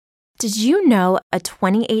Did you know a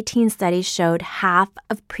 2018 study showed half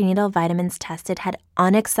of prenatal vitamins tested had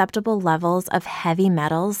unacceptable levels of heavy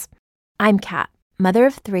metals? I'm Kat, mother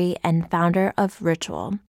of 3 and founder of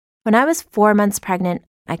Ritual. When I was 4 months pregnant,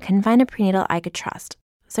 I couldn't find a prenatal I could trust,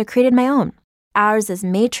 so I created my own. Ours is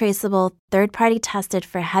made traceable, third-party tested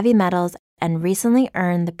for heavy metals, and recently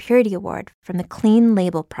earned the Purity Award from the Clean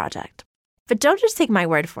Label Project. But don't just take my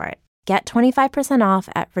word for it. Get 25% off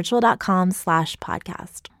at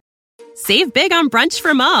ritual.com/podcast. Save big on brunch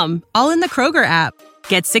for mom, all in the Kroger app.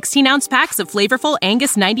 Get 16-ounce packs of flavorful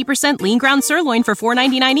Angus 90% lean ground sirloin for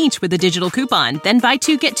 $4.99 each with a digital coupon. Then buy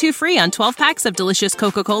 2, get 2 free on 12 packs of delicious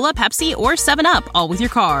Coca-Cola, Pepsi, or 7-Up, all with your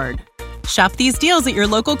card. Shop these deals at your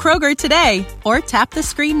local Kroger today, or tap the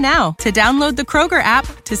screen now to download the Kroger app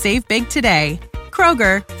to save big today.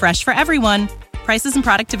 Kroger, fresh for everyone. Prices and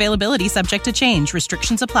product availability subject to change.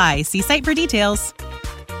 Restrictions apply. See site for details.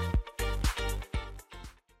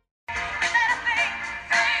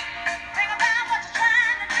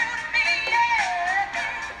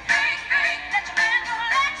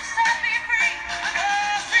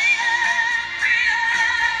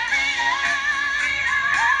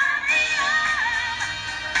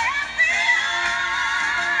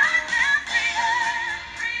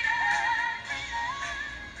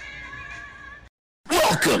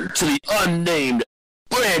 Welcome to the unnamed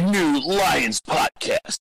brand new Lions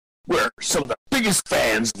podcast, where some of the biggest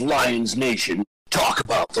fans of Lions Nation talk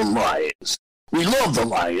about the Lions. We love the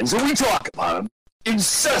Lions and we talk about them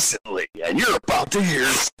incessantly, and you're about to hear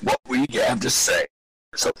what we have to say.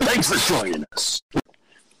 So thanks for joining us.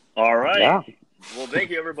 All right. Yeah. Well,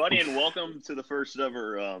 thank you, everybody, and welcome to the first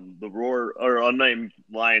ever the Roar or Unnamed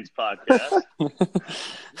Lions podcast.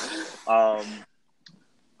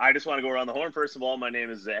 I just want to go around the horn. First of all, my name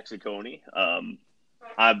is Zach Ciccone.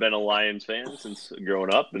 I've been a Lions fan since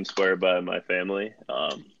growing up, inspired by my family,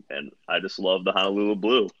 and I just love the Honolulu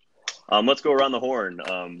Blue. Let's go around the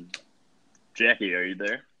horn. Jackie, are you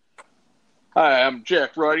there? Hi, I'm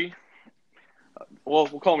Jack Ruddy. Well,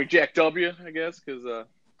 we'll call me Jack W, I guess, because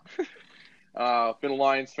been a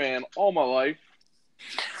Lions fan all my life.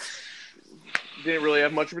 Didn't really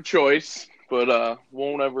have much of a choice, but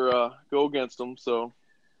won't ever go against them, so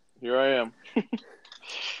here I am.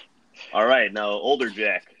 All right, now older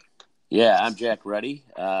Jack. Yeah, I'm Jack Ruddy.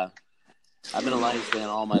 I've been a Lions fan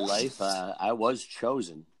all my life. I was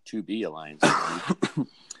chosen to be a Lions fan.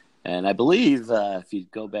 And I believe if you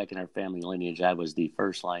go back in our family lineage, I was the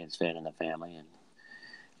first Lions fan in the family. And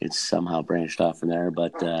it's somehow branched off from there.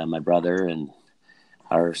 But my brother and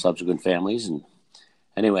our subsequent families. And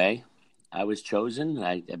anyway, I was chosen.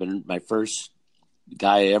 I've been my first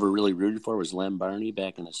guy I ever really rooted for was Lem Barney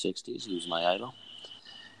back in the 60s. He was my idol.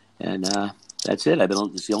 And that's it.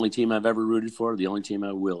 It's the only team I've ever rooted for, the only team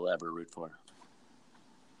I will ever root for.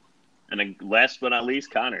 And then last but not least,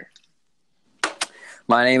 Connor.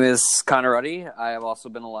 My name is Connor Ruddy. I have also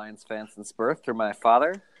been a Lions fan since birth through my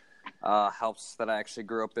father. Helps that I actually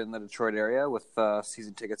grew up in the Detroit area with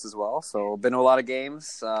season tickets as well. So been to a lot of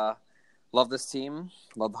games. Love this team.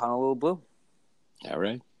 Love the Honolulu Blue. All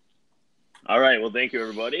right. Well, thank you,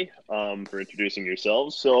 everybody, for introducing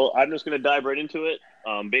yourselves. So I'm just going to dive right into it.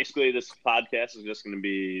 Basically, this podcast is just going to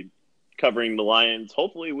be covering the Lions,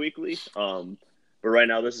 hopefully weekly. But right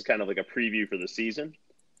now, this is kind of like a preview for the season.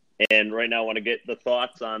 And right now, I want to get the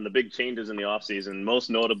thoughts on the big changes in the offseason, most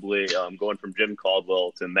notably going from Jim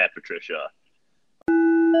Caldwell to Matt Patricia.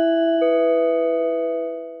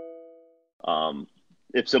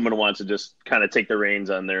 If someone wants to just kind of take the reins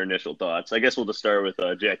on their initial thoughts. I guess we'll just start with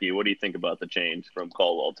Jackie. What do you think about the change from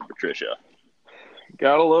Caldwell to Patricia?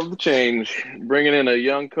 Gotta love the change. Bringing in a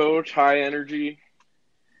young coach, high energy,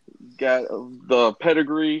 got the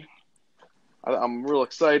pedigree. I'm real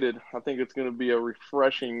excited. I think it's going to be a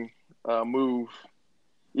refreshing move.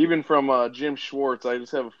 Even from Jim Schwartz, I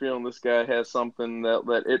just have a feeling this guy has something,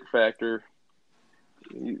 that it factor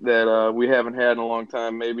that we haven't had in a long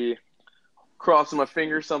time. Maybe crossing my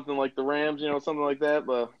fingers, something like the Rams, something like that.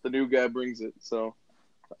 The new guy brings it. So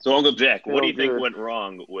Uncle Jack, what do you think went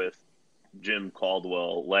wrong with Jim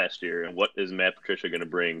Caldwell last year, and what is Matt Patricia going to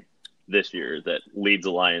bring this year that leads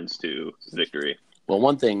the Lions to victory? Well,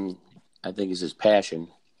 one thing I think is his passion.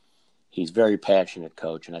 He's a very passionate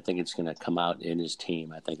coach, and I think it's going to come out in his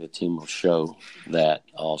team. I think the team will show that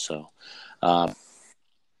also.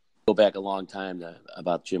 Go back a long time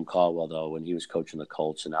about Jim Caldwell, though, when he was coaching the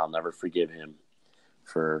Colts, and I'll never forgive him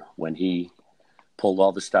for when he pulled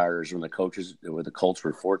all the starters when the Colts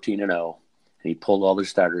were 14-0, and he pulled all their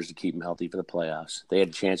starters to keep them healthy for the playoffs. They had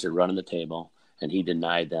a chance at running the table, and he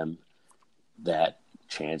denied them that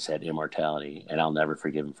chance at immortality, and I'll never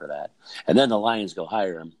forgive him for that. And then the Lions go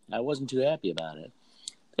hire him. I wasn't too happy about it.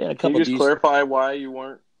 They had a couple. Can you just clarify why you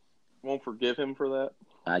won't forgive him for that?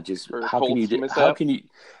 How can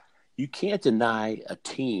you can't deny a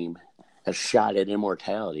team a shot at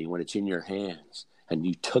immortality when it's in your hands and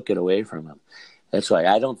you took it away from them. That's why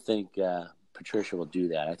I don't think Patricia will do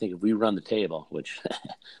that. I think if we run the table, which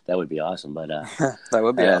that would be awesome, but that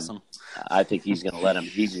would be awesome. I think he's going to let him.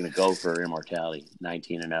 He's going to go for immortality,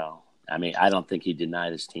 19-0. I mean, I don't think he'd deny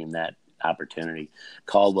this team that opportunity.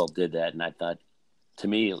 Caldwell did that, and I thought, to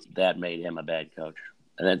me, that made him a bad coach.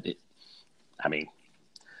 And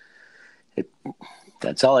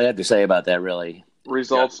that's all I have to say about that, really.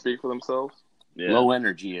 Results speak for themselves. Yeah. Low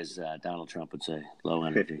energy, as Donald Trump would say. Low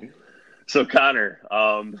energy. So, Connor,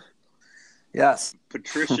 yes,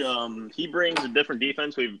 Patricia, he brings a different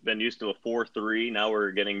defense. We've been used to a 4-3. Now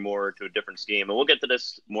we're getting more to a different scheme. And we'll get to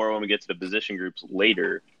this more when we get to the position groups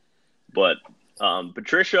later. But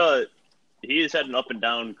Patricia, he has had an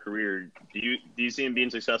up-and-down career. Do you see him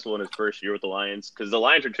being successful in his first year with the Lions? Because the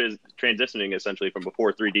Lions are transitioning essentially from a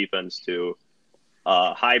 4-3 defense to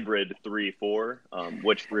hybrid 3-4,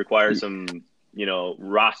 which requires some,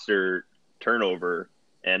 roster turnover.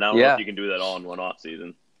 And I don't know if you can do that all in one off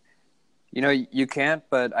season. You can't,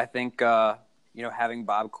 but I think, having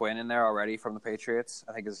Bob Quinn in there already from the Patriots,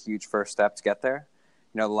 I think is a huge first step to get there.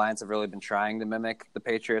 The Lions have really been trying to mimic the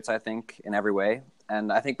Patriots, I think, in every way.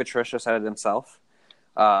 And I think Patricia said it himself.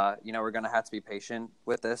 We're going to have to be patient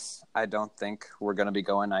with this. I don't think we're going to be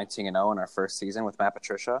going 19-0 in our first season with Matt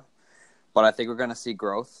Patricia. But I think we're going to see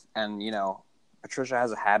growth. And, Patricia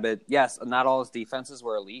has a habit. Yes, not all his defenses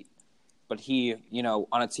were elite. But he,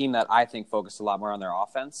 on a team that I think focused a lot more on their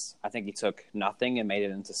offense, I think he took nothing and made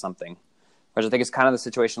it into something. Which I think is kind of the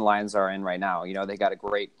situation the Lions are in right now. They got a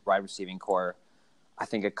great wide receiving core. I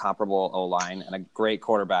think a comparable O-line and a great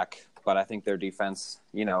quarterback. But I think their defense,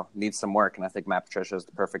 needs some work. And I think Matt Patricia is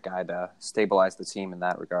the perfect guy to stabilize the team in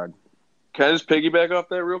that regard. Can I just piggyback off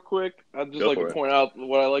that real quick? I'd just like to point out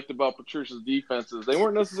what I liked about Patricia's defenses. They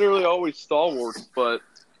weren't necessarily always stalwarts, but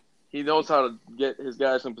he knows how to get his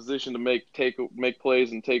guys in position to make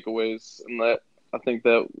plays and takeaways. And I think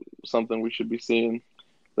that's something we should be seeing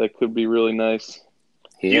that could be really nice.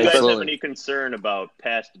 Do you guys have any concern about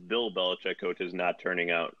past Bill Belichick coaches not turning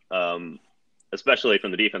out, especially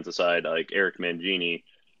from the defensive side, like Eric Mangini?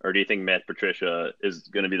 Or do you think Matt Patricia is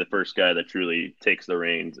going to be the first guy that truly takes the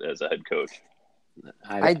reins as a head coach?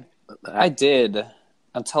 I did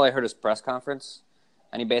until I heard his press conference.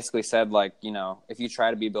 And he basically said, if you try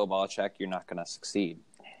to be Bill Belichick, you're not going to succeed.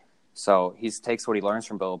 So he takes what he learns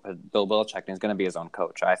from Bill Belichick, and he's going to be his own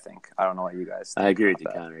coach, I think. I don't know what you guys think. I agree with you,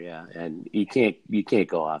 Connor, yeah. And you can't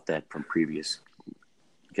go off that from previous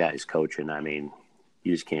guys coaching. I mean,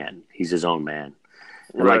 you just can't. He's his own man.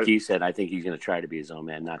 And like you said, I think he's going to try to be his own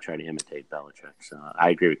man, not try to imitate Belichick. So I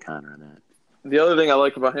agree with Connor on that. The other thing I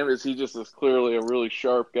like about him is he just is clearly a really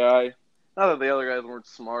sharp guy. Not that the other guys weren't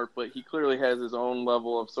smart, but he clearly has his own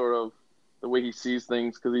level of sort of the way he sees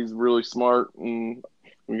things because he's really smart. And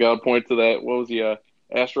we got to point to that. What was he,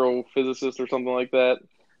 astrophysicist or something like that?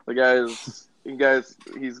 Guys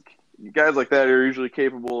like that are usually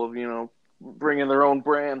capable of, bringing their own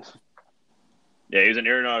brand. Yeah, he was an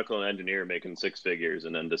aeronautical engineer making six figures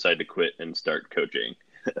and then decided to quit and start coaching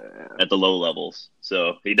at the low levels.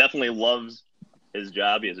 So he definitely loves his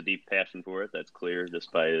job. He has a deep passion for it. That's clear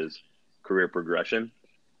just by his career progression.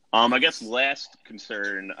 I guess last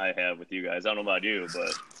concern I have with you guys, I don't know about you,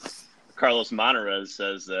 but Carlos Monarrez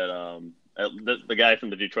says that the guy from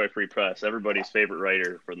the Detroit Free Press, everybody's favorite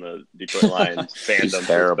writer from the Detroit Lions fandom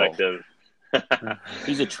perspective.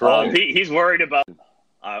 He's a troll. He's worried about –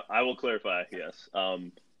 I will clarify, yes.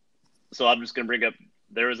 So I'm just going to bring up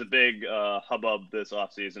there was a big hubbub this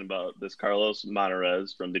offseason about this Carlos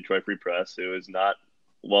Monarrez from Detroit Free Press, who is not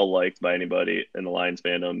well-liked by anybody in the Lions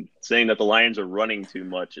fandom, saying that the Lions are running too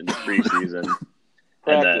much in the preseason.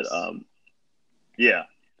 And that,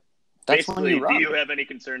 That's basically, do you have any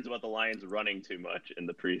concerns about the Lions running too much in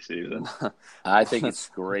the preseason? I think it's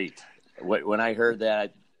great. When I heard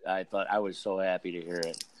that, I thought I was so happy to hear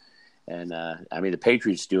it. And, the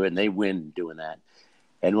Patriots do it, and they win doing that.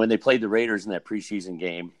 And when they played the Raiders in that preseason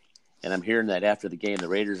game, and I'm hearing that after the game, the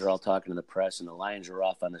Raiders are all talking to the press, and the Lions are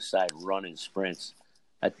off on the side running sprints.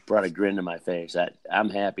 That brought a grin to my face. I'm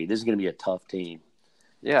happy. This is going to be a tough team.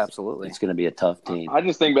 Yeah, absolutely. It's going to be a tough team. I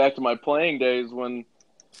just think back to my playing days when,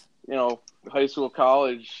 high school,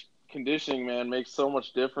 college conditioning, man, makes so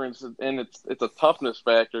much difference, and it's a toughness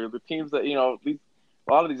factor. The teams that,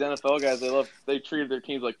 a lot of these NFL guys, they treated their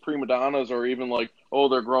teams like prima donnas, or even like, oh,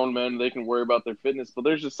 they're grown men, they can worry about their fitness. But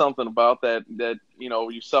there's just something about that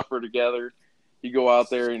you suffer together. You go out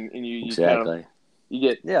there and you Exactly. kind of you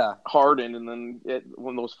get hardened, and then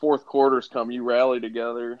when those fourth quarters come, you rally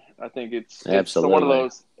together. I think it's one of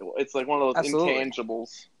those. It's like one of those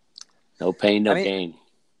intangibles. No pain, no gain.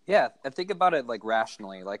 Yeah, and think about it like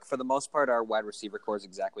rationally. Like for the most part, our wide receiver core is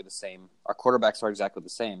exactly the same. Our quarterbacks are exactly the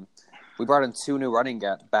same. We brought in 2 new running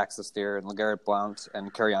backs this year, and LeGarrette Blount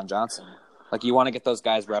and Kerryon Johnson. Like you want to get those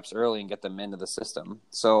guys reps early and get them into the system.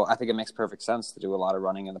 So I think it makes perfect sense to do a lot of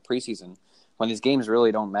running in the preseason when these games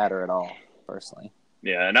really don't matter at all, personally.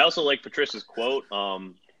 Yeah, and I also like Patricia's quote.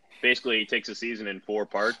 Basically, he takes a season in 4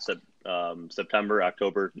 parts: September,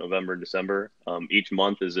 October, November, December. Each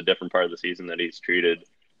month is a different part of the season that he's treated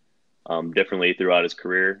differently throughout his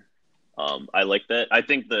career. I like that. I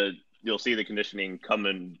think you'll see the conditioning come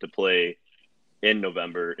into play in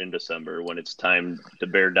November, in December, when it's time to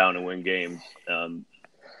bear down and win games.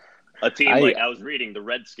 A team like I was reading, the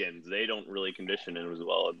Redskins, they don't really condition as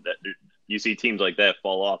well. You see teams like that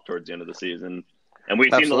fall off towards the end of the season. And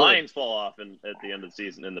we've seen the Lions fall off at the end of the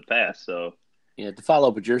season in the past. So, yeah, to follow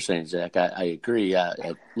up what you're saying, Zach, I agree.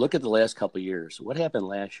 Look at the last couple of years. What happened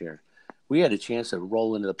last year? We had a chance to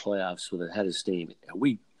roll into the playoffs with a head of steam.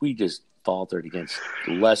 We just faltered against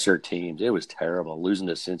lesser teams. It was terrible, losing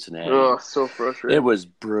to Cincinnati. Oh, so frustrating. It was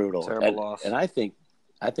brutal. Terrible loss. And I think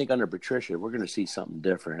under Patricia, we're going to see something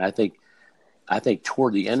different. I think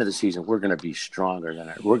toward the end of the season, we're going to be stronger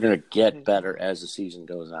than we're going to get better as the season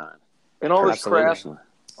goes on. And all this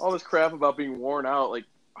crap about being worn out, like,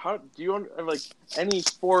 how do you like any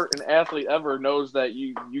sport and athlete ever knows that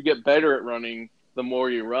you get better at running the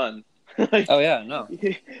more you run? Oh yeah, no.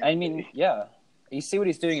 I mean, yeah. You see what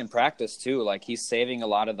he's doing in practice too. Like he's saving a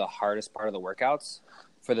lot of the hardest part of the workouts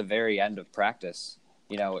for the very end of practice,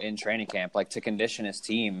 in training camp, like to condition his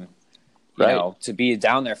team, to be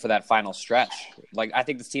down there for that final stretch. Like I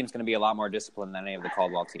think this team's going to be a lot more disciplined than any of the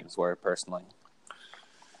Caldwell teams were, personally.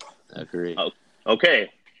 Agreed. Oh, okay.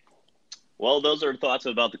 Well, those are thoughts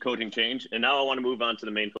about the coaching change. And now I want to move on to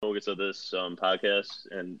the main focus of this podcast.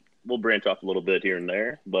 And we'll branch off a little bit here and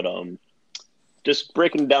there. But just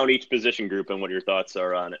breaking down each position group and what your thoughts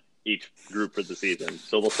are on each group for the season.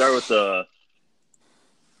 So we'll start with the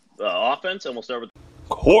offense, and we'll start with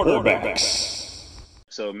quarterbacks.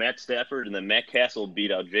 So Matt Stafford and then Matt Castle beat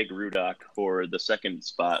out Jake Rudock for the second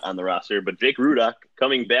spot on the roster. But Jake Rudock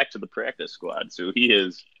coming back to the practice squad. So he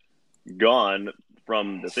is gone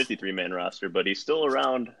from the 53-man roster, but he's still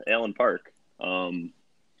around Allen Park. I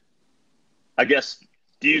guess,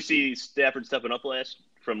 do you see Stafford stepping up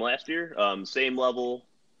from last year? Same level?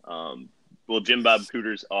 Will Jim Bob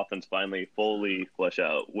Cooter's offense finally fully flesh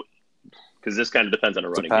out? Because this kind of depends on a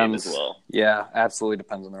running game as well. Yeah, absolutely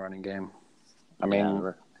depends on the running game. I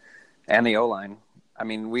mean, and the O-line. I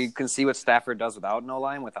mean, we can see what Stafford does without an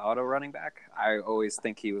O-line, without a running back. I always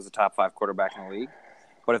think he was a top 5 quarterback in the league.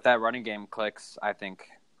 But if that running game clicks, I think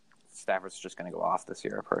Stafford's just going to go off this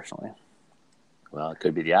year, personally. Well, it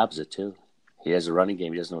could be the opposite, too. He has a running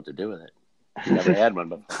game. He doesn't know what to do with it. He never had one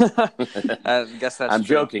before. I guess that's I'm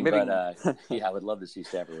true. joking, Maybe... but I would love to see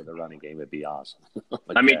Stafford with a running game. It'd be awesome.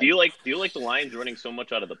 I mean, do you like the Lions running so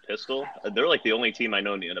much out of the pistol? They're like the only team I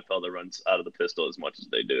know in the NFL that runs out of the pistol as much as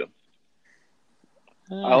they do.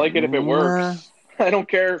 I like it if it works. I don't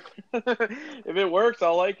care. If it works,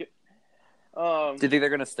 I'll like it. Do you think they're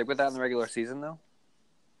going to stick with that in the regular season, though?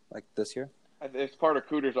 Like this year? It's part of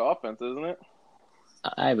Cooter's offense, isn't it?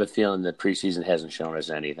 I have a feeling that preseason hasn't shown us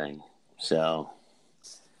anything. So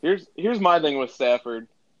here's my thing with Stafford.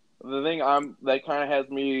 The thing that kind of has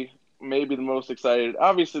me maybe the most excited.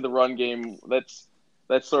 Obviously, the run game that's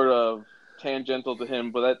sort of tangential to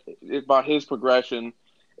him, but about his progression.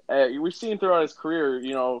 We've seen throughout his career,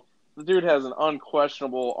 the dude has an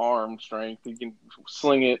unquestionable arm strength. He can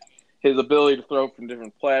sling it. His ability to throw from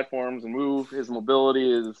different platforms and move, his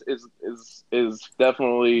mobility is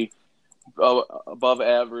definitely above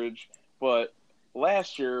average. But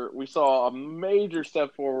last year, we saw a major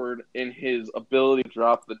step forward in his ability to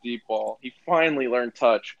drop the deep ball. He finally learned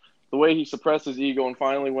touch. The way he suppressed his ego and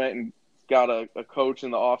finally went and got a coach in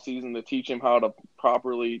the offseason to teach him how to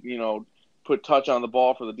properly, put touch on the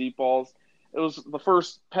ball for the deep balls. It was the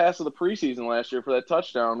first pass of the preseason last year for that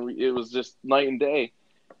touchdown. It was just night and day.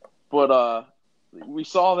 But we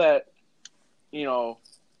saw that, in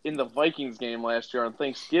the Vikings game last year on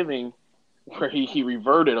Thanksgiving, where he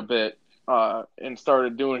reverted a bit and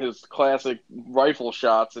started doing his classic rifle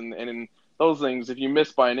shots. And in those things, if you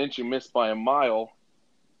miss by an inch, you miss by a mile.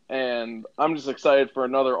 And I'm just excited for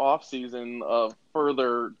another offseason of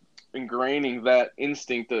further ingraining that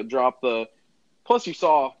instinct to drop the. Plus, you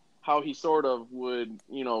saw how he sort of would,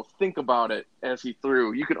 think about it as he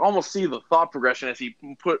threw. You could almost see the thought progression as he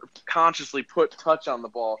consciously put touch on the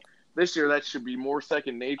ball. This year, that should be more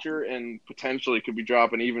second nature and potentially could be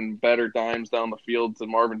dropping even better dimes down the field to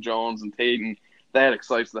Marvin Jones and Tate, and that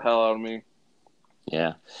excites the hell out of me.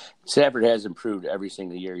 Yeah. Stafford has improved every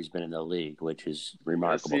single year he's been in the league, which is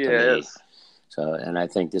remarkable to me. So, and I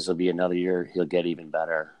think this will be another year he'll get even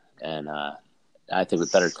better. And I think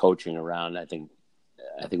with better coaching around, I think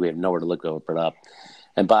we have nowhere to look but up.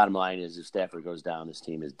 And bottom line is, if Stafford goes down, this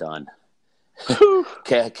team is done.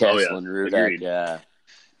 Kessel and Rudek.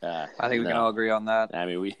 I think we can all agree on that. I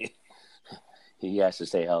mean, he has to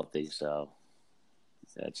stay healthy, so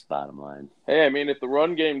that's the bottom line. Hey, I mean, if the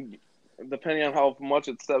run game, depending on how much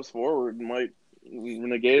it steps forward, might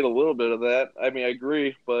negate a little bit of that. I mean, I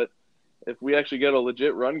agree, but if we actually get a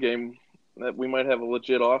legit run game, that we might have a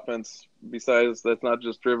legit offense. Besides, that's not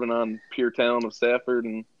just driven on pure talent of Stafford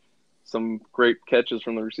and some great catches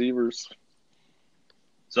from the receivers.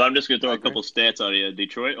 So I'm just going to throw a couple stats out of you.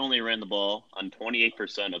 Detroit only ran the ball on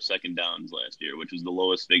 28% of second downs last year, which was the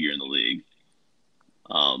lowest figure in the league.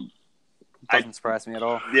 Doesn't surprise me at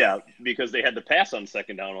all. Yeah, because they had to pass on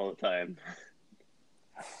second down all the time.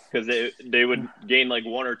 Because they would gain like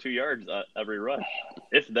 1 or 2 yards every rush,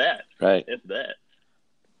 if that. Right. If that.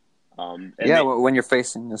 When you're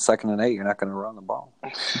facing a 2nd and 8, you're not going to run the ball.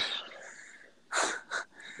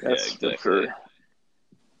 That's exactly.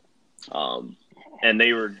 And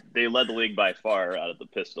they led the league by far out of the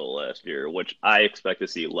pistol last year, which I expect to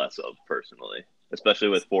see less of personally, especially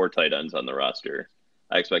with 4 tight ends on the roster.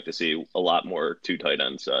 I expect to see a lot more 2 tight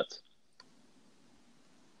end sets.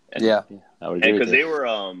 And, I would agree. Because they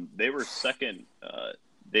were second.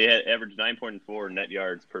 They had averaged 9.4 net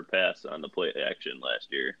yards per pass on the play action last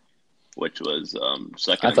year, which was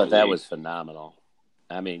second. I thought that was phenomenal.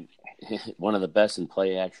 I mean, one of the best in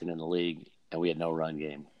play action in the league, and we had no run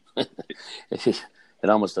game. It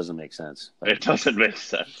almost doesn't make sense. It doesn't make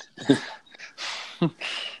sense.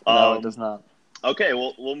 No, it does not. Okay,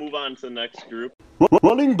 we'll move on to the next group.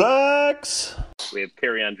 Running backs. We have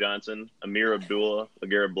Kerryon Johnson, Amir Abdullah,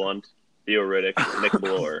 LeGarrette Blount, Theo Riddick, Nick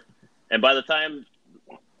Bellore. And by the time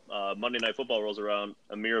Monday Night Football rolls around,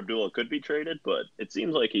 Amir Abdullah could be traded, but it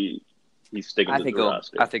seems like he's sticking to the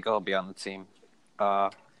roster. I think he'll be on the team. I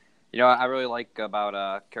really like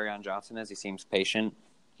about Kerryon Johnson is he seems patient.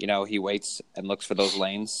 He waits and looks for those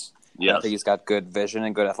lanes. Yes. I think he's got good vision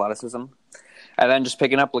and good athleticism. And then just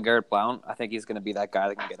picking up LeGarrette Blount, I think he's going to be that guy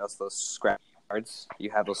that can get us those scrap yards. You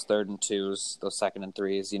have those 3rd and 2s, those 2nd and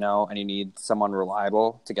 3s, and you need someone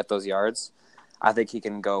reliable to get those yards. I think he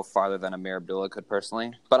can go farther than Amir Abdullah could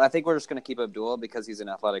personally. But I think we're just going to keep Abdullah because he's an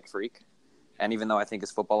athletic freak. And even though I think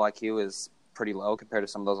his football IQ is pretty low compared to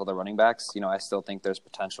some of those other running backs, I still think there's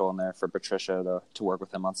potential in there for Patricia to work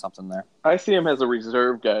with him on something there. I see him as a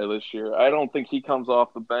reserve guy this year. I don't think he comes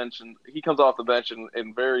off the bench, and he comes off the bench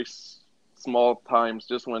in very small times,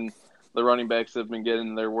 just when the running backs have been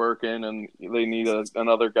getting their work in and they need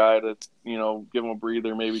another guy to, give them a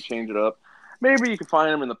breather, maybe change it up. Maybe you can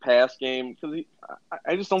find him in the pass game because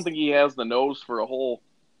I just don't think he has the nose for a hole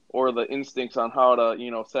or the instincts on how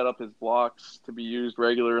to, set up his blocks to be used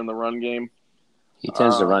regular in the run game. He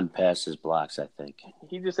tends to run past his blocks, I think.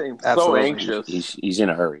 He just ain't Absolutely. so anxious. He's in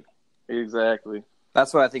a hurry. Exactly.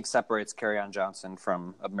 That's what I think separates Kerryon Johnson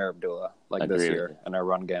from Amir Abdullah this year in our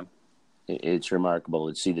run game. It's remarkable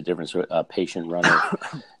to see the difference. A patient runner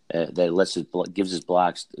that gives his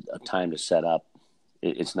blocks a time to set up.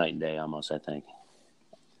 It's night and day almost, I think.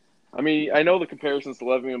 I mean, I know the comparisons to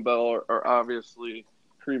Le'Veon Bell are obviously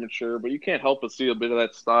premature, but you can't help but see a bit of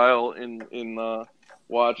that style in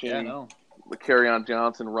watching the Kerryon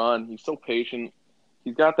Johnson run. He's so patient.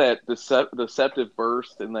 He's got that deceptive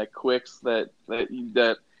burst and that quicks that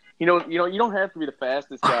you don't have to be the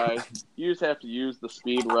fastest guy. You just have to use the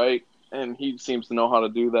speed right, and he seems to know how to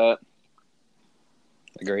do that.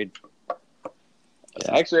 Agreed.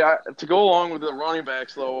 Yeah. Actually, to go along with the running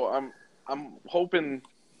backs, though, I'm hoping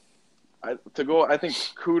I think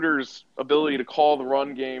Cooter's ability to call the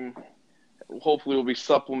run game hopefully will be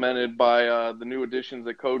supplemented by the new additions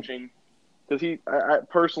at coaching. Because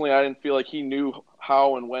I didn't feel like he knew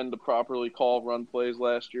how and when to properly call run plays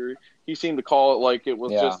last year. He seemed to call it like it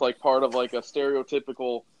was just like part of like a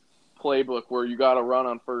stereotypical playbook where you got to run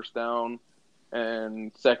on first down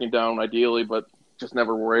and second down ideally, but just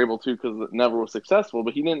never were able to because it never was successful.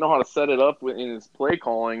 But he didn't know how to set it up in his play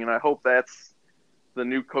calling, and I hope that's the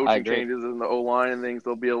new coaching changes in the O-line and things.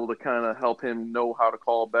 They'll be able to kind of help him know how to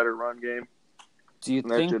call a better run game. Do you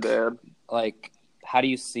think, how do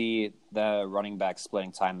you see the running back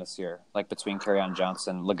splitting time this year, like between Kerryon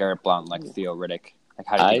Johnson, LeGarrette Blount, like Theo Riddick? Like,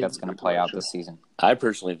 how do you think that's going to play out this season? I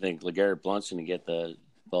personally think LeGarrette Blount's going to get the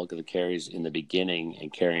bulk of the carries in the beginning, and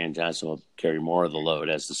Kerryon Johnson will carry more of the load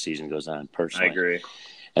as the season goes on, personally. I agree.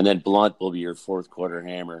 And then Blount will be your fourth quarter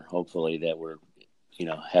hammer, hopefully, that we're,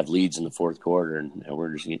 have leads in the fourth quarter and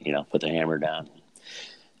we're just, put the hammer down.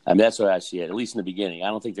 I mean, that's what I see it, at least in the beginning. I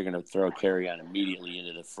don't think they're going to throw Kerryon immediately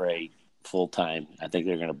into the fray full time. I think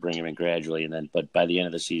they're going to bring him in gradually, but by the end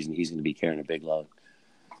of the season, he's going to be carrying a big load.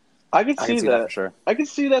 I can see that. For sure. I can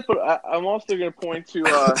see that, but I'm also going to point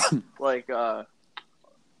to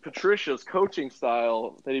Patricia's coaching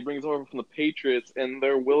style that he brings over from the Patriots and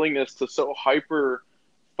their willingness to so hyper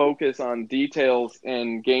focus on details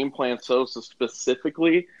and game plan so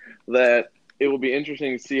specifically that it will be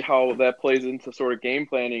interesting to see how that plays into sort of game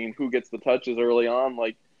planning and who gets the touches early on.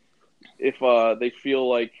 Like if they feel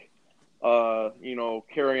like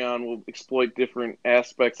Kerryon will exploit different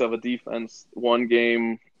aspects of a defense one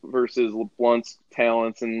game versus Blount's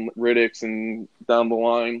talents and Riddick's and down the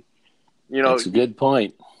line. That's a good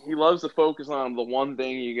point. He loves to focus on the one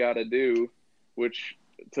thing you got to do, which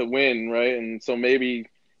to win, right? And so maybe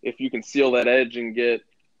if you can seal that edge and get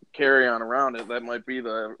Kerryon around it, that might be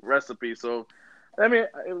the recipe. So, I mean,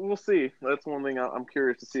 we'll see. That's one thing I'm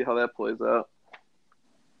curious to see how that plays out.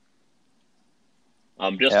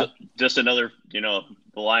 Just another, the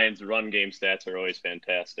Lions' run game stats are always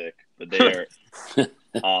fantastic, but they are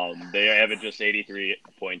they averaged just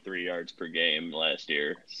 83.3 yards per game last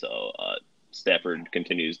year. So Stafford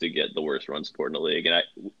continues to get the worst run support in the league, and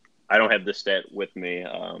I don't have this stat with me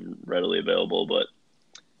readily available, but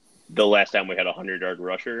the last time we had a 100-yard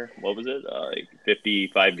rusher, what was it?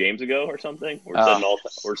 55 games ago or something? We're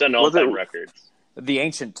setting all-time records. The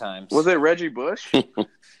ancient times. Was it Reggie Bush?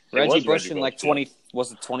 Reggie Bush in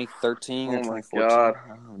 2013 or 2014? God.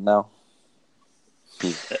 No.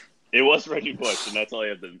 It was Reggie Bush, and that's all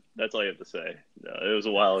you have to say. No, it was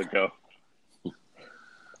a while ago.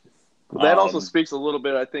 That also speaks a little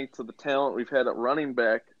bit, I think, to the talent we've had at running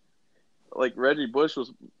back. Like Reggie Bush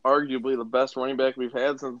was arguably the best running back we've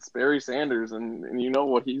had since Barry Sanders, and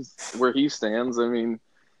where he stands. I mean,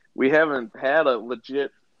 we haven't had a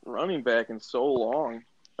legit running back in so long.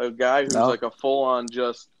 A guy who's like a full-on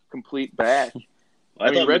just complete back.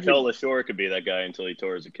 I thought Mikel LaShore could be that guy until he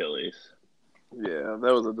tore his Achilles. Yeah,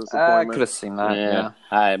 that was a disappointment. I could have seen that. Yeah.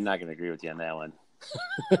 I'm not going to agree with you on that one.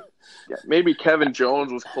 Yeah, maybe Kevin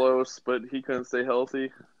Jones was close, but he couldn't stay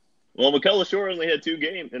healthy. Well, Mikel LaShore only had 2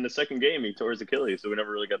 games. In the second game, he tore his Achilles, so we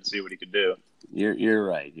never really got to see what he could do. You're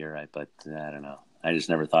right, but I don't know. I just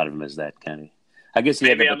never thought of him as that kind of. I guess he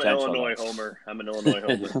had the potential. I'm an Illinois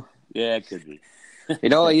homer. Yeah, it could be.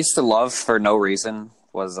 I used to love for no reason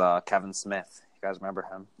was Kevin Smith. You guys remember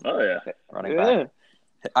him? Oh, yeah. Running back.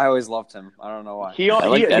 I always loved him. I don't know why.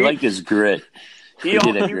 I liked his grit. He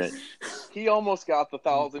almost got the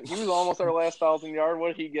 1,000. He was almost our last 1,000-yard. What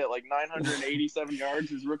did he get? Like 987 yards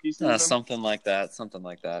his rookie season? Something like that.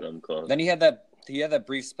 Then he had that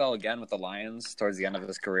brief spell again with the Lions towards the end of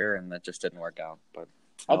his career, and that just didn't work out. But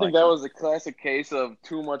I think that was a classic case of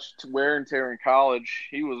too much wear and tear in college.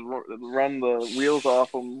 He was run the wheels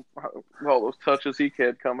off him, all those touches he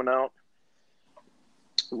had coming out.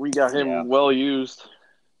 We got him well used.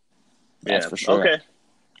 That's for sure. Okay.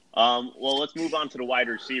 Well, let's move on to the wide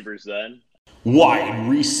receivers then. Wide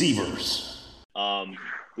receivers. The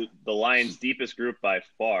Lions' deepest group by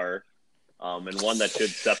far, and one that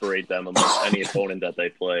should separate them amongst any opponent that they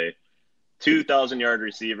play. 2,000-yard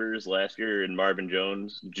receivers last year in Marvin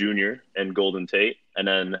Jones Jr. and Golden Tate, and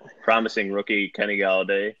then promising rookie Kenny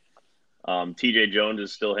Galladay. T.J. Jones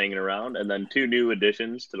is still hanging around, and then 2 new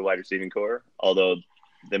additions to the wide receiving core, although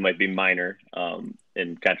they might be minor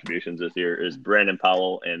in contributions this year, is Brandon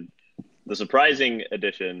Powell and the surprising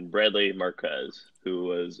addition, Bradley Marquez, who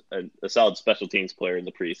was a solid special teams player in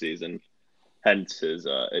the preseason, hence his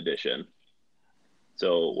addition.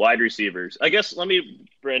 So wide receivers. I guess let me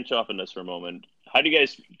branch off on this for a moment. How do you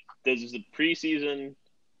guys – does the preseason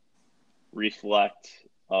reflect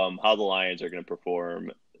how the Lions are going to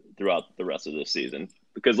perform throughout the rest of this season?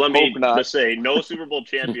 Because let me just say, no Super Bowl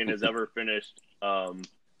champion has ever finished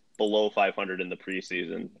below 500 in the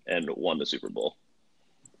preseason and won the Super Bowl.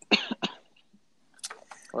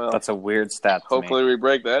 Well, that's a weird stat. Hopefully we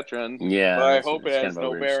break that trend. Yeah. But I hope it has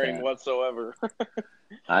no bearing whatsoever.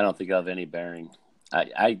 I don't think it'll have any bearing.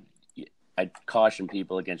 I caution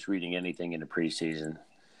people against reading anything in the preseason.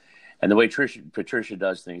 And the way Patricia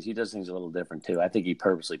does things, he does things a little different too. I think he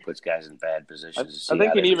purposely puts guys in bad positions. I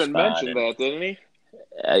think he even mentioned that, didn't he?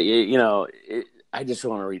 I just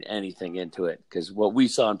don't want to read anything into it because what we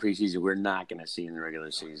saw in preseason, we're not going to see in the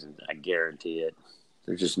regular season. I guarantee it.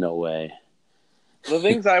 There's just no way. The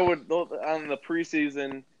things I would on the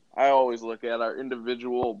preseason, I always look at are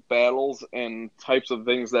individual battles and types of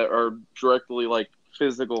things that are directly like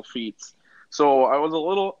physical feats. So I was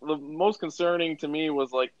the most concerning to me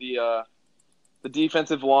was like the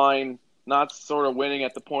defensive line not sort of winning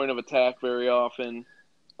at the point of attack very often,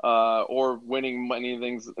 or winning many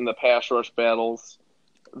things in the pass rush battles.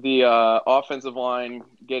 The offensive line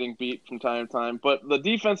getting beat from time to time, but the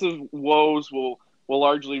defensive woes will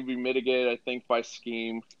largely be mitigated, I think, by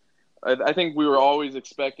scheme. I think we were always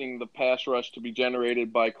expecting the pass rush to be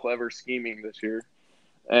generated by clever scheming this year.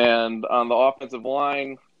 And on the offensive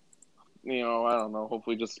line, I don't know,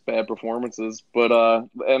 hopefully just bad performances. But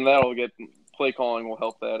and play calling will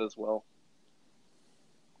help that as well.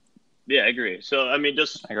 Yeah, I agree. So, I mean,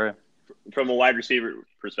 just I agree. From a wide receiver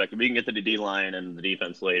perspective, we can get to the D-line and the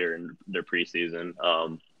defense later in their preseason.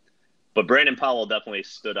 But Brandon Powell definitely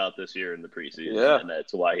stood out this year in the preseason, and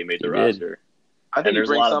that's why he made the roster. I think he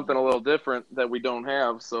brings something a little different that we don't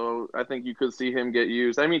have, so I think you could see him get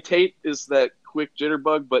used. I mean, Tate is that quick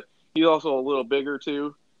jitterbug, but he's also a little bigger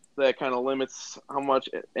too. That kind of limits how much,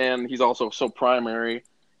 and he's also so primary.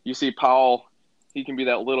 You see Powell, he can be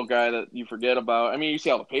that little guy that you forget about. I mean, you see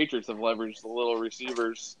how the Patriots have leveraged the little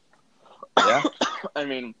receivers. Yeah. I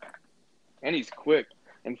mean, and he's quick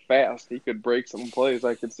and fast. He could break some plays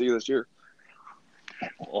I could see this year.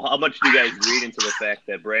 Well, how much do you guys read into the fact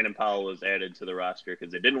that Brandon Powell was added to the roster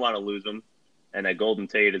because they didn't want to lose him, and that Golden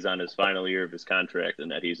Tate is on his final year of his contract,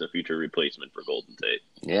 and that he's a future replacement for Golden Tate?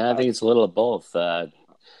 Yeah, I think it's a little of both.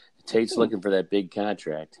 Tate's looking for that big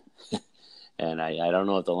contract, and I don't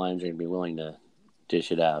know if the Lions are going to be willing to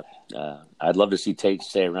dish it out. I'd love to see Tate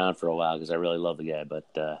stay around for a while because I really love the guy, but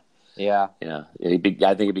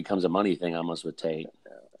I think it becomes a money thing almost with Tate.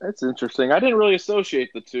 That's interesting. I didn't really associate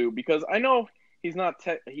the two because I know he's not.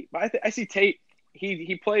 I see Tate.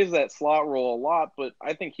 He plays that slot role a lot, but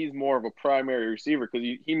I think he's more of a primary receiver because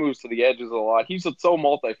he moves to the edges a lot. He's so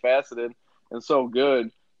multifaceted and so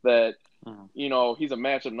good that he's a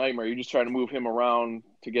matchup nightmare. You just try to move him around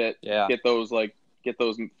to get those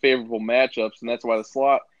favorable matchups, and that's why the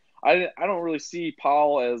slot. I don't really see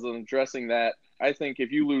Powell as addressing that. I think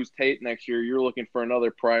if you lose Tate next year, you're looking for another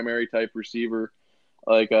primary type receiver,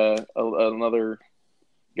 like another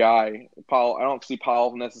guy. Powell, I don't see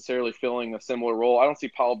Powell necessarily filling a similar role. I don't see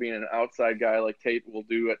Powell being an outside guy like Tate will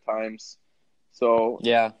do at times. So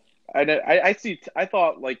yeah, I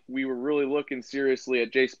thought like we were really looking seriously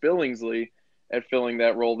at Jace Billingsley at filling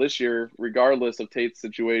that role this year, regardless of Tate's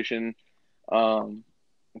situation.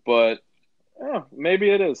 But maybe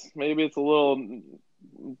it is. Maybe it's a little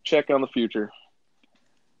check on the future.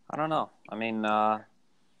 I don't know. I mean,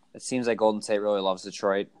 it seems like Golden Tate really loves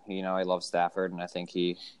Detroit. He loves Stafford, and I think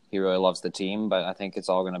he really loves the team. But I think it's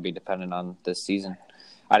all going to be dependent on this season.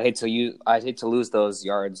 I'd hate to lose those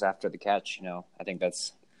yards after the catch. I think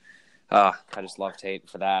that's. I just love Tate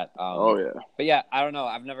for that. But yeah, I don't know.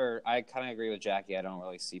 I kind of agree with Jackie. I don't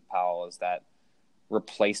really see Powell as that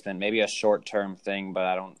replacement. Maybe a short-term thing, but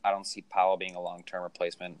I don't see Powell being a long-term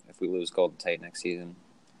replacement if we lose Golden Tate next season.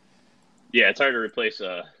 Yeah, it's hard to replace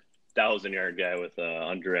a 1,000-yard guy with an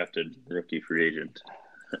undrafted rookie free agent.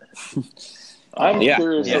 I'm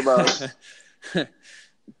curious about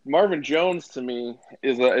Marvin Jones. To me,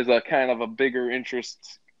 is a kind of a bigger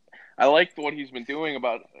interest. I like what he's been doing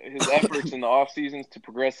about his efforts in the off seasons to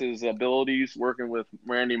progress his abilities, working with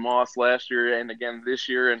Randy Moss last year and again this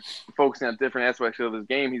year, and focusing on different aspects of his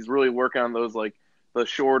game. He's really working on those like the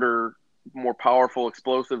shorter, more powerful,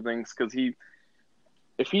 explosive things because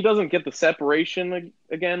if he doesn't get the separation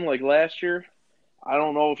again like last year, I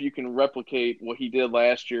don't know if you can replicate what he did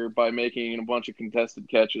last year by making a bunch of contested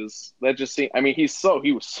catches. That just seemed, I mean, he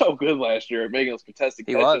was so good last year at making those contested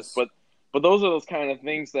catches, but those are those kind of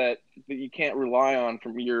things that you can't rely on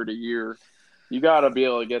from year to year. You got to be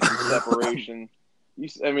able to get some separation.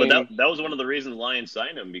 That was one of the reasons Lions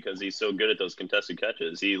signed him because he's so good at those contested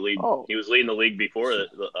catches. He was leading the league before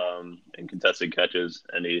in contested catches,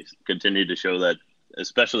 and he continued to show that.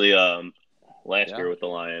 Especially last year with the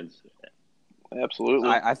Lions. Absolutely.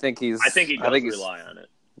 I think he does rely on it.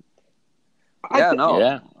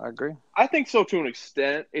 I agree. I think so to an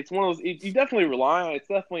extent. It's one of those you definitely rely on it. It's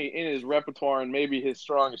definitely in his repertoire and maybe his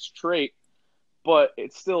strongest trait, but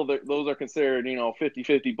it's still those are considered,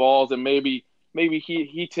 50-50 balls, and maybe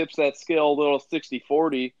he tips that scale a little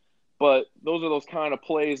 60-40, but those are those kind of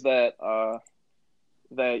plays that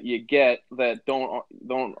you get that don't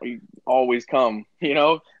always come,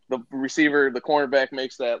 the receiver, the cornerback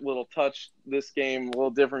makes that little touch this game a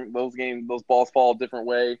little different. Those balls fall a different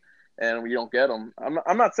way, and we don't get them.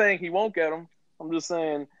 I'm not saying he won't get them. I'm just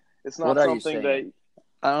saying it's not something that.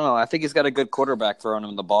 I don't know. I think he's got a good quarterback throwing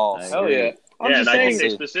him the ball. Hell yeah. I think they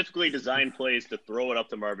specifically designed plays to throw it up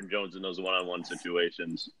to Marvin Jones in those one-on-one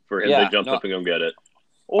situations for him to jump up and go get it.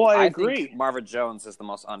 Well, I agree. Think Marvin Jones is the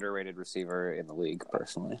most underrated receiver in the league,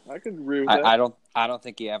 personally. I could agree with that. I don't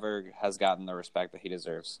think he ever has gotten the respect that he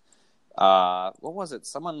deserves. What was it?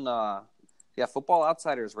 Football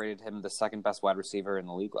Outsiders rated him the second best wide receiver in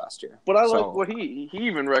the league last year. But I like what he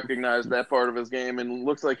even recognized that part of his game, and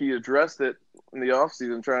looks like he addressed it in the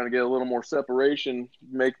offseason, trying to get a little more separation,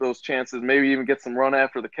 make those chances, maybe even get some run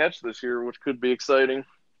after the catch this year, which could be exciting.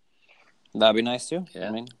 That'd be nice too. Yeah.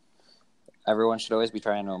 I mean, everyone should always be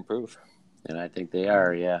trying to improve. And I think they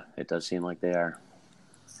are, yeah. It does seem like they are.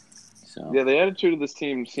 So yeah, the attitude of this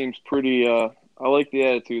team seems pretty I like the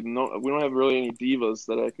attitude. No, we don't have really any divas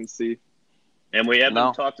that I can see. And we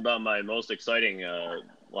haven't talked about my most exciting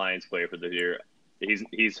Lions player for the year.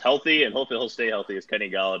 He's healthy, and hopefully he'll stay healthy, is Kenny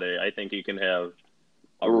Galladay. I think he can have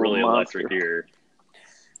a really electric year.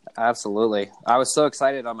 Absolutely. I was so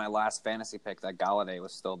excited on my last fantasy pick that Galladay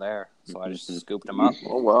was still there, so I just scooped him up.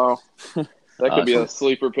 Oh, wow. That could be a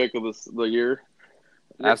sleeper pick of the year.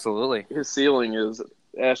 Absolutely. His ceiling is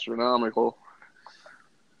astronomical.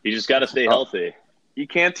 You just got to stay healthy. You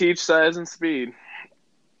can't teach size and speed.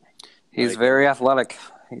 He's very athletic.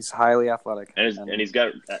 He's highly athletic. And he's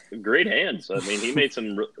got great hands. I mean, he made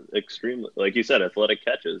some extreme, like you said, athletic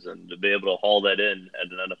catches. And to be able to haul that in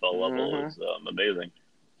at an NFL level is amazing.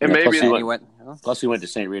 And maybe plus he went to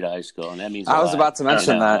St. Rita High School, and that means I was about to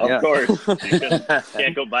mention that. Of course. You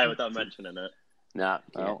can't go by without mentioning it. No,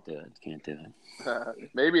 can't do it.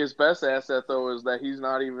 Maybe his best asset, though, is that he's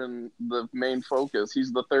not even the main focus.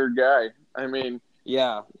 He's the third guy. I mean,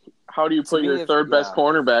 yeah. How do you put your third best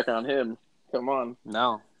cornerback on him? Come on.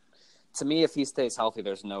 No. To me, if he stays healthy,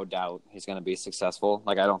 there's no doubt he's going to be successful.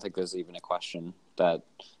 Like, I don't think there's even a question that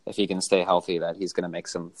if he can stay healthy, that he's going to make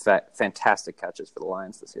some fantastic catches for the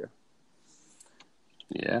Lions this year.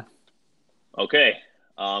 Yeah. Okay.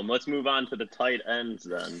 Let's move on to the tight ends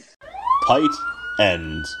then. Tight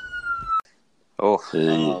ends. Oh.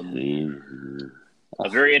 A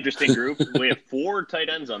very interesting group. We have 4 tight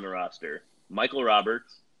ends on the roster. Michael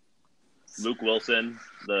Roberts, Luke Wilson,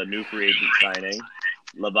 the new free agent signing,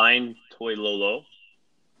 Levine Toilolo,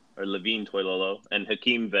 and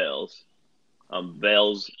Hakeem Vales.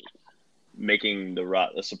 Vales making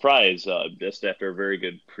a surprise just after a very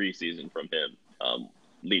good preseason from him,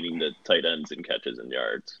 leading the tight ends in catches and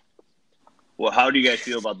yards. Well, how do you guys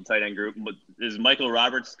feel about the tight end group? Is Michael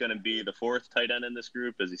Roberts going to be the 4th tight end in this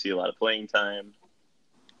group? Does he see a lot of playing time?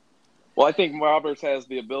 Well, I think Roberts has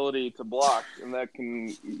the ability to block, and that's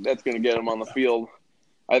going to get him on the field.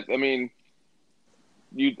 I mean,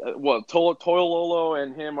 Toilolo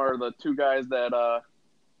and him are the 2 guys that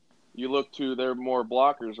you look to. They're more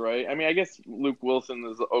blockers, right? I mean, I guess Luke Wilson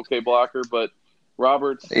is an okay blocker, but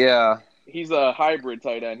Roberts, he's a hybrid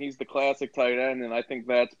tight end. He's the classic tight end, and I think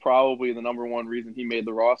that's probably the number one reason he made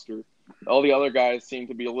the roster. All the other guys seem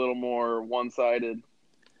to be a little more one-sided.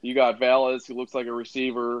 You got Valles, who looks like a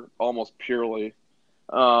receiver almost purely.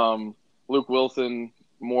 Luke Wilson,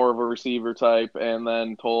 more of a receiver type, and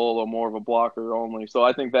then Toilolo, more of a blocker only. So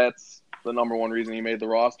I think that's the number one reason he made the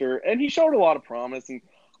roster. And he showed a lot of promise, and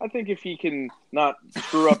I think if he can not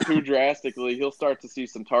screw up too drastically, he'll start to see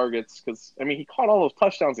some targets. Because, I mean, he caught all those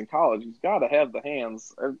touchdowns in college. He's got to have the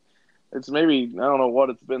hands. It's maybe, I don't know what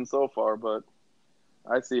it's been so far, but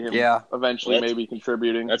I see him eventually maybe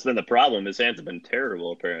contributing. That's been the problem. His hands have been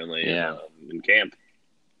terrible, apparently, in camp.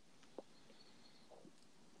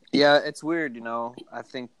 Yeah, it's weird, I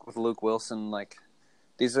think with Luke Wilson, like,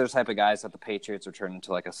 these are the type of guys that the Patriots are turning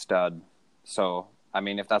into, like, a stud. So, I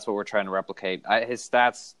mean, if that's what we're trying to replicate. His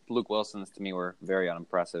stats, Luke Wilson's, to me, were very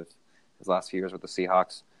unimpressive his last few years with the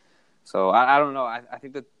Seahawks. So, I don't know. I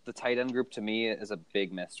think that the tight end group, to me, is a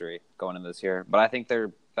big mystery going into this year. But I think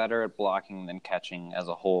they're better at blocking than catching as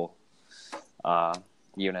a whole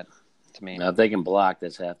unit, to me. Now, if they can block,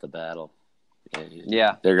 that's half the battle.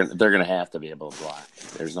 Yeah. They're gonna have to be able to block.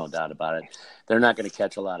 There's no doubt about it. They're not going to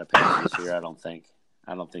catch a lot of passes here, I don't think.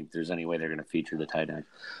 I don't think there's any way they're going to feature the tight end.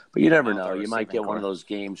 But you never know. You might get one of those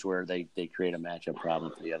games where they create a matchup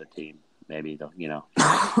problem for the other team. Maybe,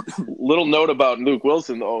 Little note about Luke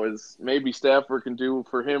Wilson, though, is maybe Stafford can do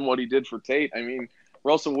for him what he did for Tate. I mean,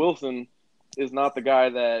 Russell Wilson is not the guy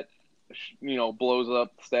that, blows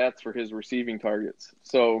up stats for his receiving targets.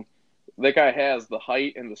 So that guy has the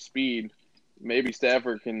height and the speed maybe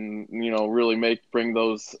Stafford can, really bring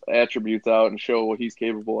those attributes out and show what he's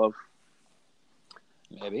capable of.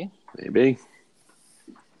 Maybe.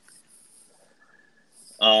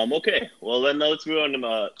 Okay. Well, then let's move on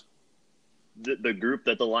to the group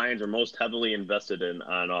that the Lions are most heavily invested in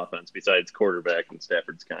on offense, besides quarterback and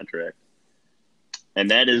Stafford's contract.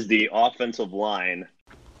 And that is the offensive line.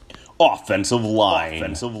 The offensive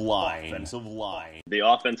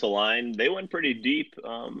line, they went pretty deep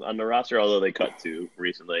on the roster, although they cut two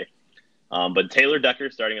recently. But Taylor Decker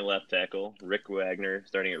starting at left tackle, Rick Wagner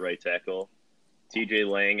starting at right tackle, TJ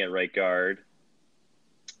Lang at right guard.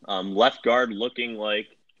 Left guard looking like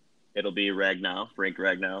it'll be Frank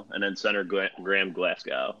Ragnow, and then center Graham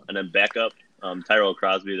Glasgow. And then backup, Tyrell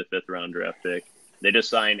Crosby, the 5th-round draft pick. They just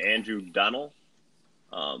signed Andrew Donnell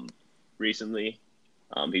recently.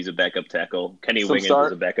 He's a backup tackle. Kenny Wiggins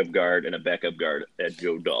is a backup guard, and a backup guard at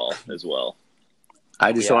Joe Dahl as well.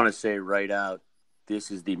 I just want to say right out,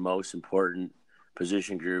 this is the most important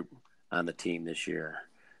position group on the team this year.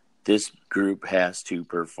 This group has to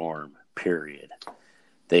perform, period.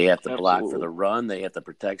 They have to block for the run. They have to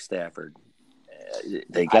protect Stafford. I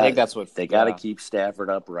think that's what they got to keep Stafford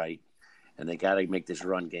upright, and they got to make this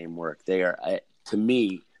run game work. They are, to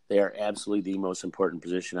me, they are absolutely the most important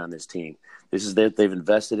position on this team. This is that they've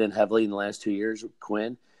invested in heavily in the last 2 years.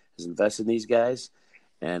 Quinn has invested in these guys,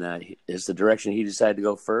 and it's the direction he decided to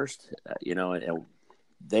go first. And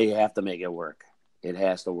they have to make it work. It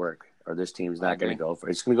has to work, or this team's not going to go for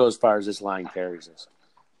it. It's going to go as far as this line carries us.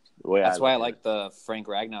 That's why I like the Frank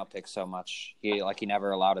Ragnow pick so much. He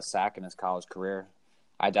never allowed a sack in his college career.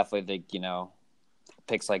 I definitely think,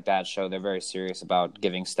 picks like that show they're very serious about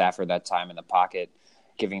giving Stafford that time in the pocket,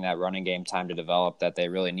 giving that running game time to develop that they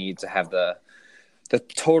really need to have the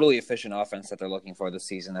totally efficient offense that they're looking for this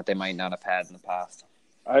season that they might not have had in the past.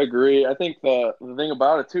 I agree. I think the thing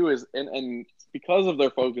about it, too, is and because of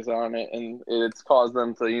their focus on it, and it's caused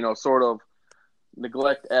them to, sort of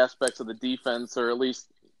neglect aspects of the defense, or at least,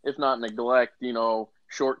 if not neglect,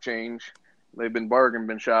 shortchange. They've been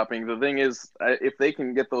bargain shopping. The thing is, if they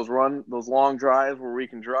can get those long drives where we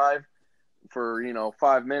can drive for,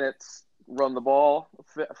 5 minutes, run the ball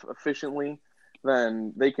efficiently,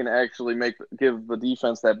 then they can actually give the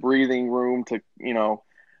defense that breathing room to,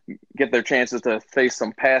 get their chances to face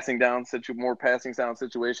some more passing down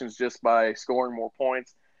situations just by scoring more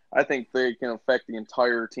points. I think they can affect the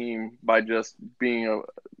entire team by just being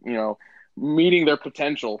meeting their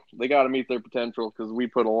potential. They got to meet their potential because we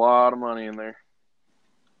put a lot of money in there.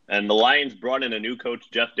 And the Lions brought in a new coach,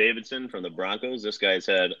 Jeff Davidson, from the Broncos. This guy's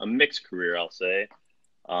had a mixed career, I'll say,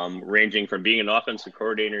 ranging from being an offensive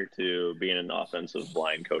coordinator to being an offensive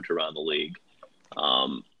line coach around the league.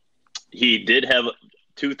 He did have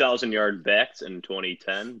 2,000-yard backs in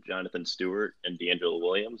 2010, Jonathan Stewart and D'Angelo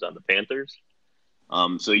Williams on the Panthers.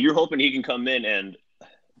 So you're hoping he can come in and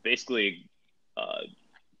basically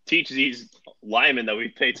teach these linemen that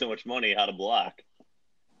we've paid so much money how to block.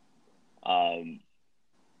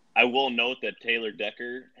 I will note that Taylor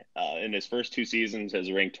Decker, in his first 2 seasons,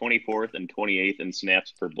 has ranked 24th and 28th in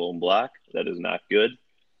snaps per blown block. That is not good.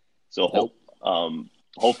 So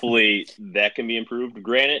hopefully that can be improved.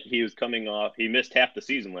 Granted, he missed half the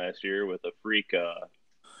season last year with a freak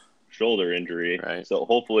shoulder injury. Right. So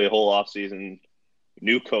hopefully a whole offseason,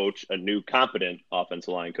 new coach, a new competent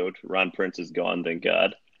offensive line coach. Ron Prince is gone, thank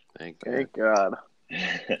God. Thank God.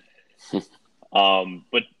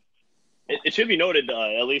 But it should be noted,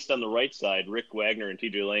 at least on the right side, Rick Wagner and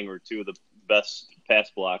TJ Lang were 2 of the best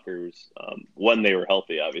pass blockers when they were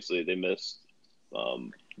healthy. Obviously, they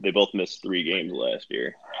both missed 3 games last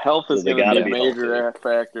year. Health is going to be a major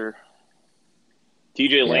factor.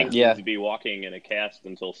 TJ Lang seems to be walking in a cast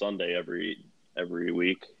until Sunday every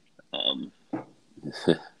week. We'll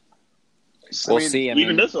see.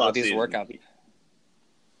 Even this with these workouts.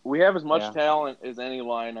 We have as much talent as any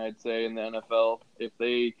line, I'd say, in the NFL. If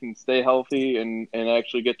they can stay healthy and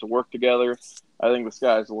actually get to work together, I think the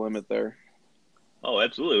sky's the limit there. Oh,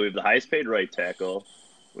 absolutely. We have the highest paid right tackle.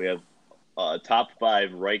 We have top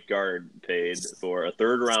 5 right guard paid for a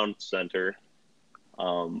 3rd-round center,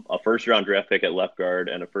 a first-round draft pick at left guard,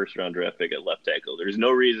 and a first-round draft pick at left tackle. There's no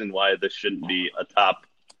reason why this shouldn't be a top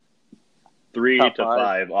 3 to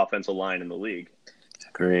 5 offensive line in the league.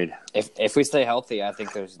 Agreed. If we stay healthy, I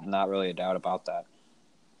think there's not really a doubt about that.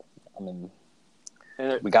 I mean,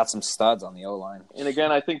 we got some studs on the O-line. And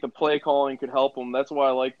again, I think the play calling could help them. That's why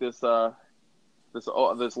I like this line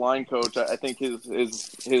coach. I think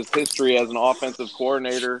his history as an offensive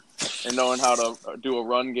coordinator and knowing how to do a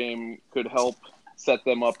run game could help set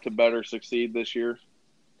them up to better succeed this year.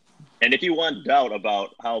 And if you want doubt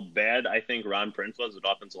about how bad I think Ron Prince was as an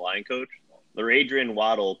offensive line coach, Adrian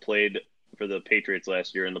Waddle played for the Patriots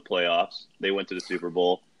last year in the playoffs. They went to the Super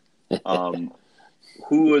Bowl.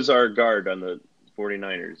 Who was our guard on the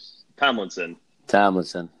 49ers? Tomlinson. Yeah.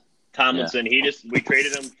 We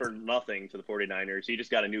traded him for nothing to the 49ers. He just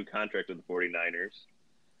got a new contract with the 49ers.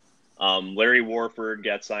 Larry Warford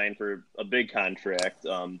got signed for a big contract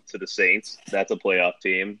to the Saints. That's a playoff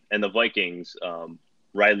team. And the Vikings,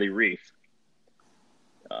 Riley Reif.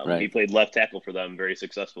 Right. He played left tackle for them very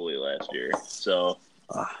successfully last year. So,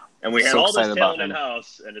 and we had So all this excited about talent him.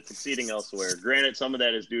 in-house, and it's succeeding elsewhere. Granted, some of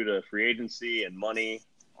that is due to free agency and money,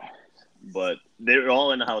 but they're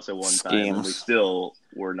all in-house at one time, and we Schemes. still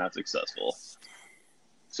were not successful.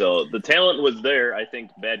 So the talent was there. I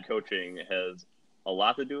think bad coaching has a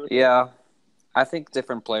lot to do with it. Yeah, I think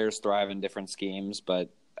different players thrive in different schemes, but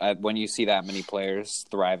when you see that many players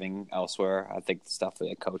thriving elsewhere, I think it's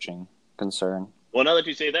definitely a coaching concern. Well, now that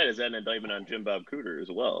you say that, is that an indictment on Jim Bob Cooter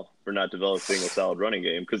as well for not developing a solid running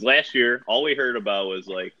game? Because last year, all we heard about was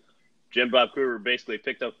like Jim Bob Cooter basically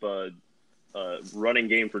picked up a running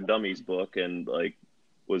game for dummies book and like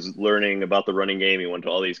was learning about the running game. He went to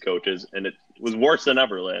all these coaches, and it was worse than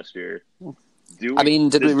ever last year. Did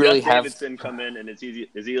we really have Davidson come in and is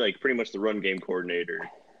he like pretty much the run game coordinator,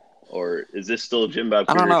 or is this still Jim Bob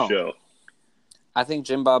Cooter's show? I think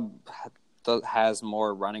Jim Bob has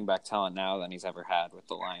more running back talent now than he's ever had with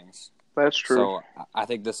the Lions. That's true. So I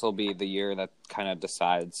think this will be the year that kind of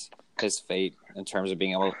decides his fate in terms of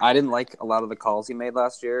being able. I didn't like a lot of the calls he made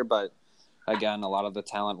last year, but again, a lot of the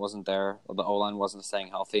talent wasn't there. The O-line wasn't staying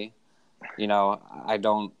healthy. You know, I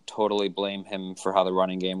don't totally blame him for how the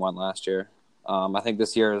running game went last year. I think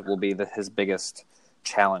this year will be his biggest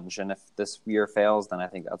challenge, and if this year fails, then I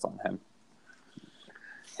think that's on him.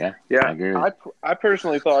 Yeah, I agree. I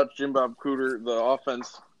personally thought Jim Bob Cooter,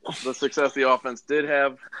 the success the offense did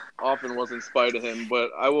have, often was in spite of him. But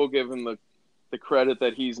I will give him the credit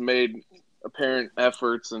that he's made apparent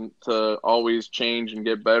efforts and to always change and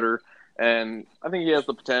get better. And I think he has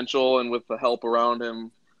the potential, and with the help around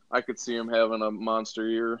him, I could see him having a monster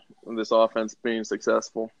year and this offense being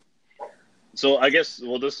successful. So I guess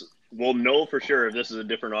we'll know for sure if this is a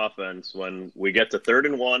different offense when we get to 3rd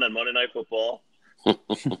and 1 on Monday Night Football. And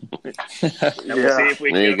we'll see if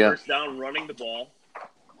we can get a first down running the ball.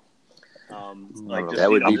 That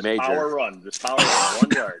would be major. Just power run,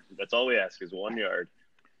 1 yard. That's all we ask is 1 yard.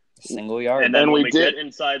 Single yard. And then when we get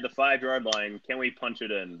inside the 5-yard line, can we punch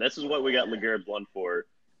it in? This is what we got LeGarrette Blount for.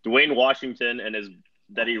 Dwayne Washington and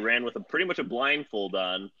that he ran with pretty much a blindfold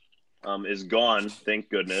on is gone, thank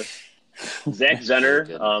goodness. Zach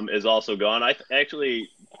Zenner is also gone. I actually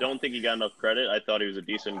don't think he got enough credit. I thought he was a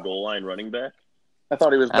decent goal line running back. I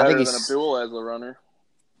thought he was better than Abdul as a runner.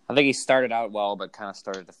 I think he started out well, but kind of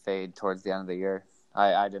started to fade towards the end of the year.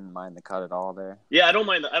 I didn't mind the cut at all there. Yeah, I don't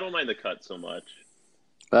mind the cut so much.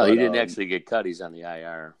 Well, he didn't actually get cut. He's on the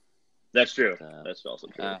IR. That's true. That's also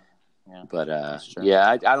true. Yeah. But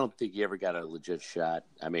I don't think he ever got a legit shot.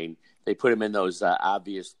 I mean, they put him in those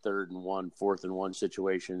obvious 3rd and 1, 4th and 1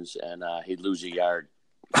 situations, and he'd lose a yard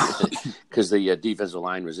because the defensive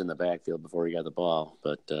line was in the backfield before he got the ball.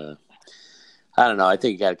 But I don't know. I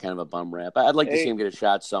think he got kind of a bum rap. I'd like to see him get a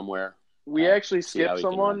shot somewhere. We actually skipped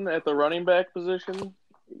someone at the running back position,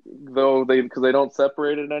 because they don't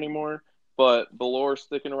separate it anymore. But Ballore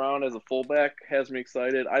sticking around as a fullback has me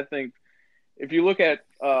excited. I think if you look at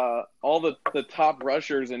all the top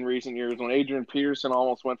rushers in recent years, when Adrian Peterson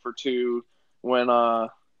almost went for 2, when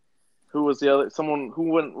who was the other? Someone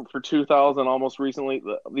who went for 2,000 almost recently.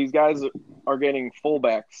 These guys are getting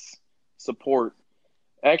fullbacks support.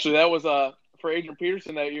 Actually, that was for Adrian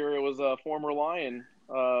Peterson that year. It was a former Lion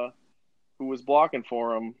who was blocking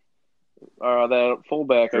for him. That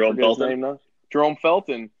fullback, Jerome I forget his name now. Jerome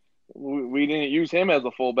Felton. We didn't use him as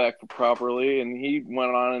a fullback properly, and he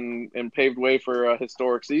went on and paved way for a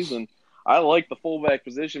historic season. I like the fullback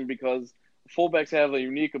position because fullbacks have a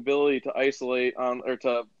unique ability to isolate or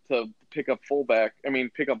to pick up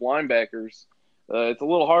pick up linebackers. It's a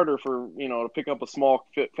little harder to pick up a small,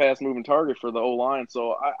 fast-moving target for the O-line.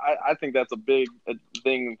 So I think that's a big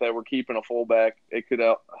thing that we're keeping a fullback. It could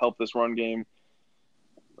help this run game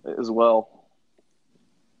as well.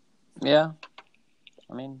 Yeah.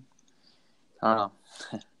 I mean, I don't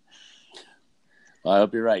know. Well, I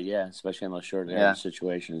hope you're right. Yeah, especially in those short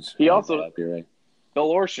situations. He I also, hope you're right.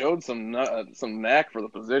 Ballore showed some knack for the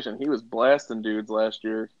position. He was blasting dudes last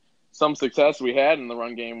year. Some success we had in the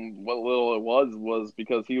run game, what little it was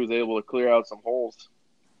because he was able to clear out some holes.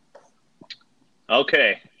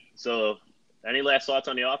 Okay, so any last thoughts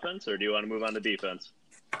on the offense, or do you want to move on to defense?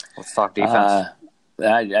 Let's talk defense.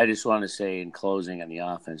 I just want to say in closing on the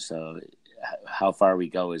offense, though, how far we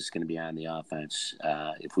go is going to be on the offense.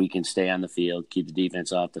 If we can stay on the field, keep the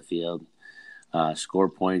defense off the field, score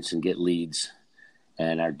points and get leads,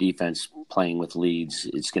 and our defense playing with leads,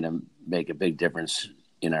 it's going to make a big difference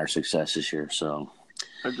in our success this year. So,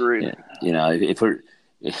 agreed. You know,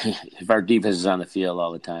 if our defense is on the field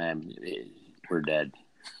all the time, we're dead.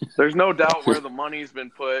 There's no doubt where the money's been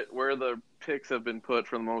put, where the picks have been put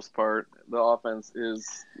for the most part. The offense is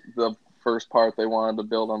the first part they wanted to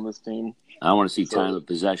build on this team. I want to see time of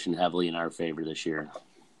possession heavily in our favor this year.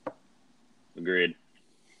 Agreed.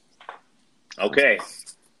 Okay.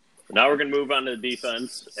 Now we're going to move on to the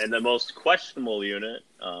defense. And the most questionable unit,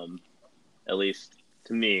 at least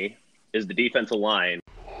to me, is the defensive line.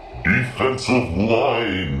 Defensive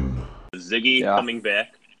line. Ziggy coming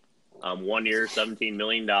back. 1 year, $17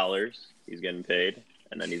 million. He's getting paid.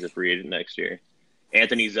 And then he's a free agent next year.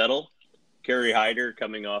 Anthony Zettel. Kerry Hyder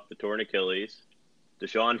coming off the torn Achilles.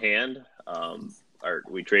 Deshaun Hand.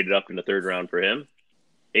 We traded up in the third round for him.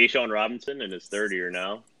 A'Shawn Robinson in his third year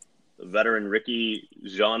now. The veteran Ricky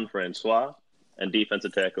Jean-Francois. And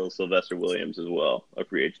defensive tackle Sylvester Williams as well, a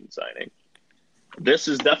free agent signing. This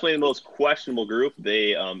is definitely the most questionable group.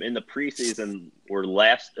 They, in the preseason, were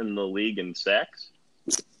last in the league in sacks.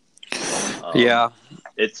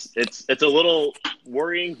 It's a little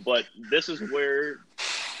worrying, but this is where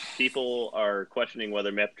people are questioning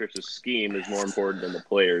whether Matt Patricia's scheme is more important than the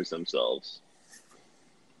players themselves.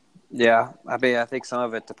 Yeah, I mean, I think some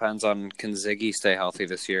of it depends on, can Ziggy stay healthy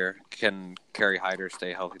this year? Can Kerry Hyder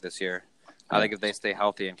stay healthy this year? I think if they stay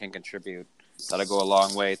healthy and can contribute, that'll go a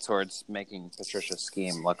long way towards making Patricia's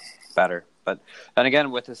scheme look better. But then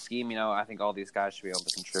again, with his scheme, I think all these guys should be able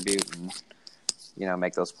to contribute and,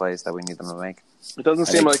 make those plays that we need them to make. It doesn't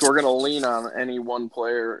seem like we're going to lean on any one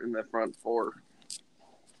player in the front four.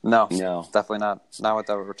 No, definitely not. Not with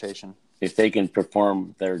that rotation. If they can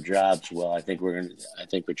perform their jobs well, I think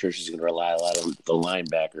Patricia's going to rely a lot on the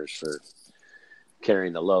linebackers for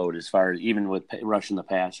carrying the load. As far as even with rushing the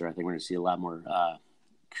passer, I think we're going to see a lot more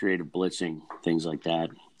creative blitzing, things like that.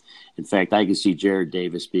 In fact, I can see Jared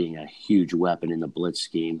Davis being a huge weapon in the blitz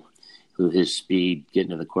scheme, with his speed,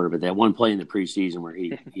 getting to the quarterback. That one play in the preseason where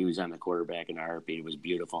he was on the quarterback in a heartbeat, it was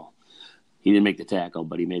beautiful. He didn't make the tackle,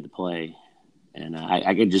 but he made the play. And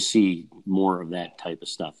I could just see more of that type of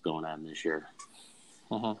stuff going on this year.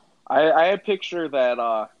 Uh-huh. I picture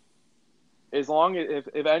that as long as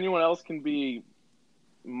if anyone else can be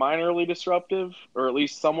minorly disruptive or at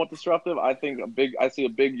least somewhat disruptive, I see a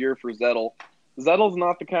big year for Zettel. Zettel's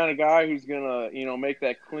not the kind of guy who's gonna make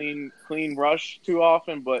that clean rush too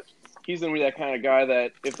often, but he's gonna be that kind of guy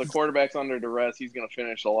that if the quarterback's under duress, he's gonna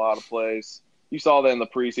finish a lot of plays. You saw that in the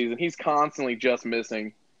preseason. He's constantly just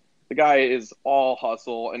missing. The guy is all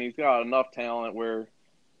hustle, and he's got enough talent where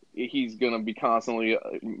he's going to be constantly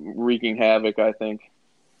wreaking havoc, I think.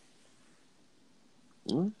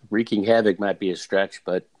 Wreaking havoc might be a stretch,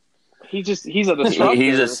 but he's a disruptor.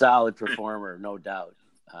 He's a solid performer, no doubt.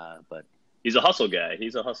 But he's a hustle guy.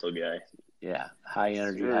 Yeah, high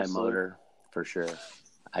energy, Seriously. high motor, for sure.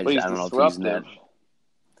 I But don't know if he's in that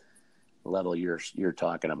level you're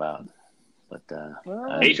talking about. But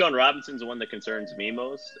A'Shawn Robinson's the one that concerns me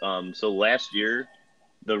most. So last year,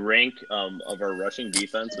 the rank of our rushing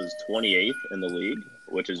defense was 28th in the league,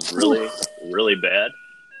 which is really, really bad.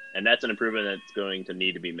 And that's an improvement that's going to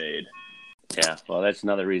need to be made. Yeah, well, that's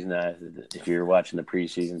another reason that if you're watching the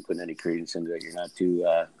preseason, putting any credence into it, you're not too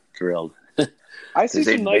thrilled. I see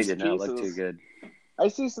some nice they did not look too good. I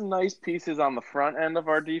see some nice pieces on the front end of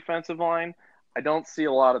our defensive line. I don't see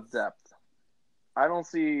a lot of depth. I don't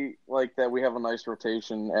see that we have a nice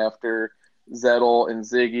rotation after Zettel and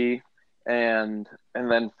Ziggy and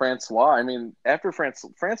then Francois. I mean, after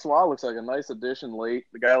Francois looks like a nice addition late.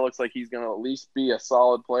 The guy looks like he's going to at least be a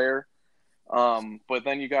solid player. But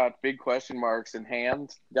then you got big question marks in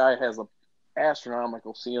Hand. Guy has an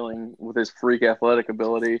astronomical ceiling with his freak athletic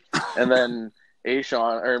ability. And then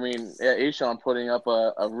A'Shawn putting up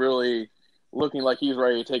a really looking like he's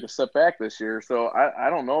ready to take a step back this year. So I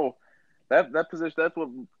don't know. That position, that's what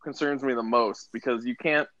concerns me the most, because you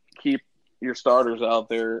can't keep your starters out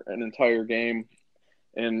there an entire game,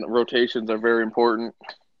 and rotations are very important,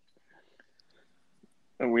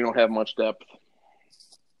 and we don't have much depth.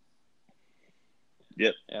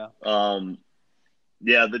 Yep. Yeah.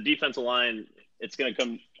 The defensive line, it's going to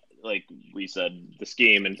come, like we said, the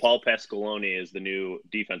scheme, and Paul Pasqualoni is the new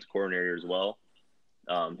defense coordinator as well.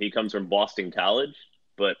 He comes from Boston College,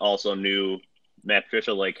 but also knew Matt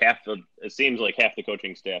Patricia. It seems like half the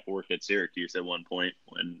coaching staff worked at Syracuse at one point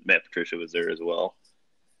when Matt Patricia was there as well.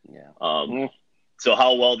 Yeah. So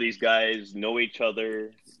how well these guys know each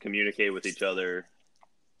other, communicate with each other,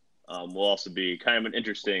 will also be kind of an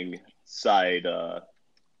interesting side. I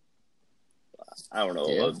don't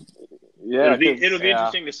know. Yeah. It'll be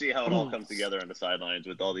interesting to see how it all comes together on the sidelines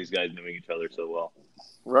with all these guys knowing each other so well.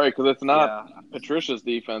 Right, because it's not Patricia's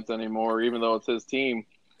defense anymore, even though it's his team.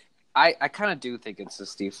 I kind of do think it's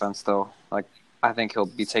his defense, though. Like, I think he'll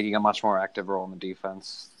be taking a much more active role in the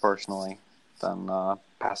defense, personally, than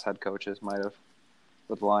past head coaches might have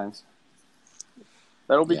with the Lions.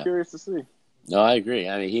 That'll be curious to see. No, I agree.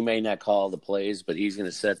 I mean, he may not call the plays, but he's going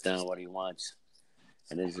to set down what he wants.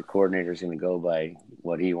 And his coordinator is going to go by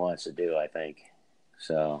what he wants to do, I think.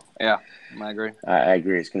 So yeah, I agree. I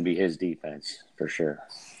agree. It's going to be his defense for sure.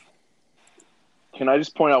 Can I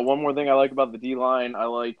just point out one more thing I like about the D-line? I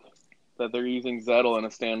like that they're using Zettel in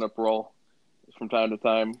a stand-up role from time to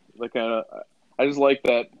time. I just like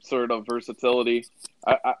that sort of versatility.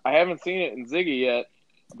 I haven't seen it in Ziggy yet,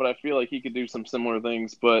 but I feel like he could do some similar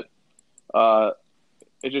things. But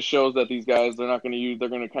it just shows that these guys, they're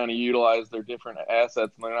going to kind of utilize their different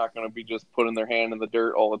assets, and they're not going to be just putting their hand in the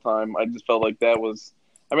dirt all the time. I just felt like that was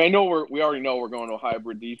 – I mean, I know we already know we're going to a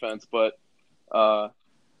hybrid defense, but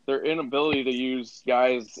their inability to use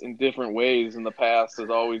guys in different ways in the past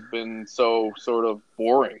has always been so sort of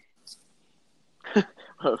boring,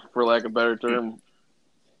 for lack of a better term.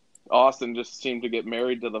 Austin just seemed to get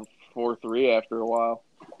married to the 4-3 after a while.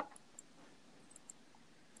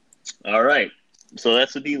 All right. So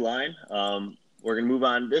that's the D-line. We're going to move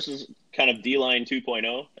on. This is kind of D-line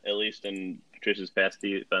 2.0, at least in Patricia's past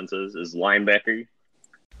defenses, is linebacker.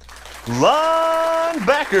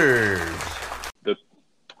 Linebackers.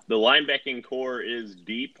 The linebacking core is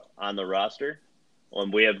deep on the roster.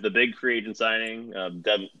 We have the big free agent signing,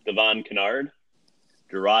 Devon Kennard,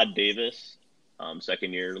 Gerard Davis,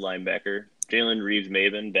 second-year linebacker, Jalen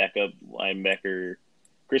Reeves-Maven, backup linebacker,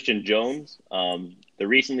 Christian Jones, the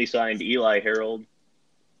recently signed Eli Harold,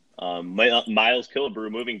 Miles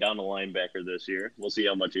Killebrew moving down the linebacker this year. We'll see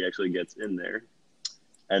how much he actually gets in there.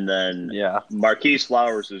 And then Marquise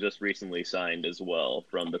Flowers was just recently signed as well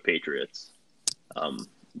from the Patriots.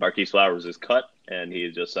 Marquise Flowers is cut, and he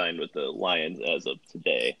is just signed with the Lions as of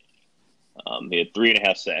today. He had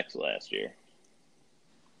 3.5 sacks last year.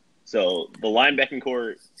 So the linebacking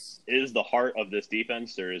core is the heart of this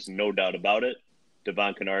defense. There is no doubt about it.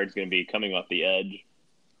 Devon Kennard is going to be coming off the edge.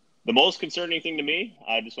 The most concerning thing to me,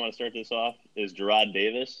 I just want to start this off, is Gerard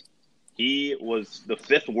Davis. He was the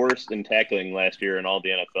 5th worst in tackling last year in all the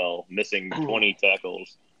NFL, missing 20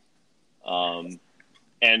 tackles.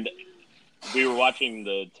 And we were watching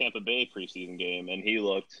the Tampa Bay preseason game, and he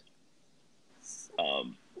looked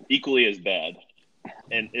equally as bad.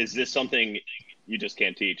 And is this something you just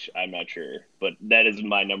can't teach? I'm not sure. But that is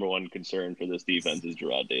my number one concern for this defense is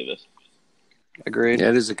Gerard Davis. Agreed. Yeah,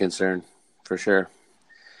 it is a concern for sure.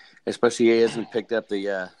 Especially he hasn't picked up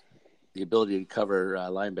the ability to cover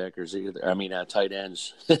linebackers either. I mean, tight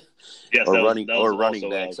ends yes, or running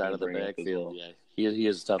backs out of the backfield. Well. Yeah, he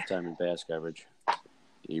has a tough time in pass coverage.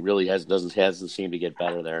 He really hasn't seemed to get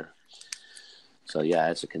better there. So yeah,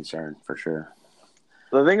 it's a concern for sure.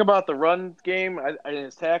 The thing about the run game and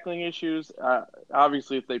his tackling issues,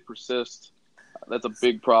 obviously, if they persist, that's a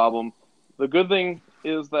big problem. The good thing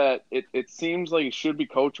is that it seems like he should be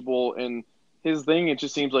coachable, and his thing, it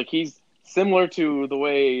just seems like he's similar to the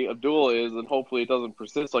way Abdullah is, and hopefully it doesn't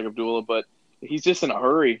persist like Abdullah, but he's just in a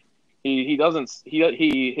hurry.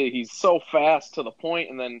 He's so fast to the point,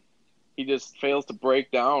 and then he just fails to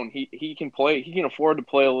break down. He can afford to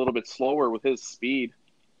play a little bit slower with his speed.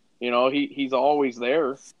 You know, he's always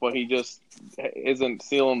there, but he just isn't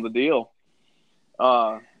sealing the deal.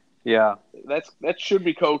 That should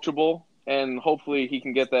be coachable, and hopefully he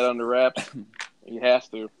can get that under wraps. He has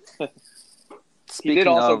to. He did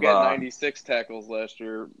also get 96 tackles last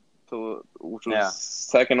year, which was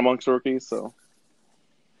second amongst rookies. So,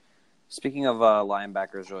 speaking of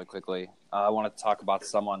linebackers, really quickly, I want to talk about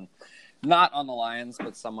someone not on the Lions,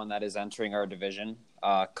 but someone that is entering our division,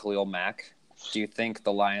 Khalil Mack. Do you think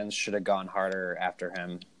the Lions should have gone harder after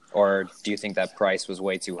him, or do you think that price was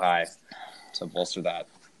way too high to bolster that?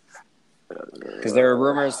 Because there are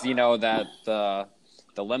rumors, that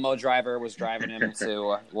the limo driver was driving him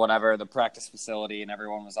to the practice facility, and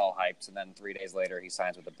everyone was all hyped. And then 3 days later, he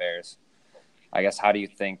signs with the Bears. I guess, how do you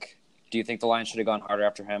think? Do you think the Lions should have gone harder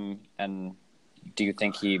after him? And do you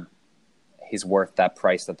think he's worth that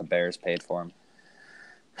price that the Bears paid for him?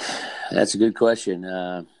 That's a good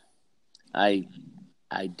question. I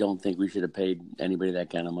don't think we should have paid anybody that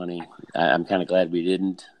kind of money. I'm kind of glad we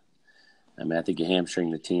didn't. I mean, I think you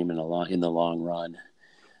hamstring the team in the long run.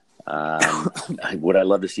 Would I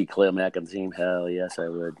love to see Khalil Mack on the team? Hell yes, I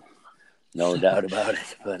would. No doubt about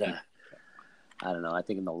it. But I don't know. I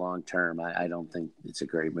think in the long term, I don't think it's a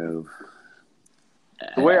great move.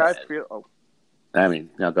 The way I feel,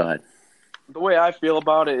 no, go ahead. The way I feel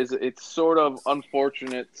about it is it's sort of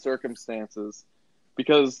unfortunate circumstances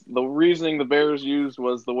because the reasoning the Bears used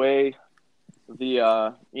was the way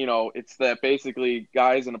it's that basically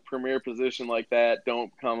guys in a premier position like that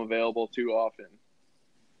don't come available too often.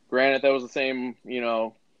 Granted, that was the same,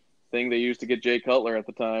 thing they used to get Jay Cutler at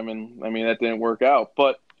the time, and that didn't work out.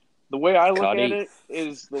 But the way I look at it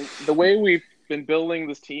is the way we've been building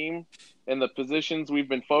this team and the positions we've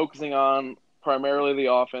been focusing on, primarily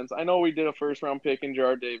the offense. I know we did a first-round pick in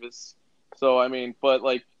Jar Davis, but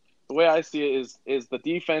the way I see it is the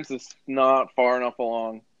defense is not far enough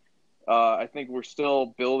along. I think we're still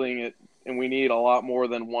building it, and we need a lot more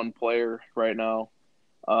than one player right now.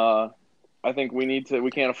 I think we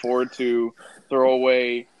can't afford to throw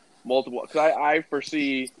away multiple. Because I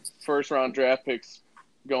foresee first-round draft picks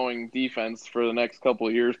going defense for the next couple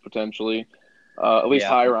of years potentially, at least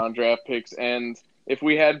high-round draft picks. And if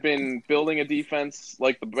we had been building a defense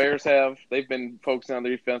like the Bears have, they've been focusing on the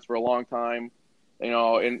defense for a long time.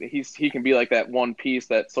 And he can be like that one piece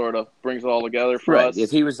that sort of brings it all together for us.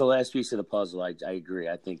 If he was the last piece of the puzzle, I agree.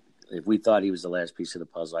 I think if we thought he was the last piece of the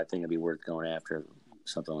puzzle, I think it'd be worth going after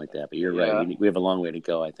something like that. But you're right. We have a long way to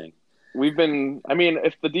go, I think.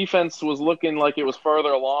 If the defense was looking like it was further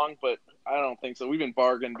along, but I don't think so. We've been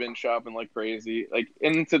bin shopping like crazy.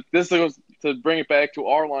 To bring it back to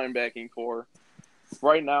our linebacking core,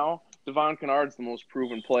 right now, Devon Kennard's the most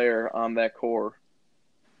proven player on that core.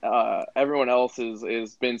 Everyone else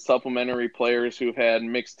is been supplementary players who've had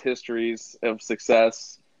mixed histories of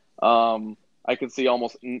success. I could see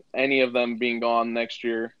almost any of them being gone next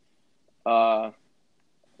year.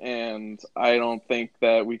 And I don't think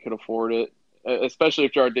that we could afford it, especially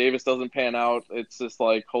if Jar Davis doesn't pan out. It's just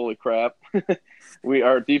like, holy crap. Our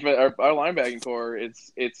linebacking core,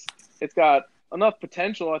 it's got enough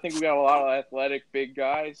potential. I think we got a lot of athletic big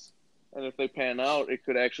guys, and if they pan out, it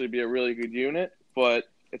could actually be a really good unit, but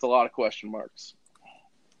it's a lot of question marks.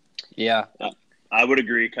 Yeah. I would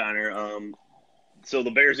agree, Connor. So the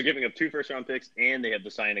Bears are giving up 2 first-round picks, and they have to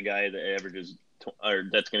sign a guy that averages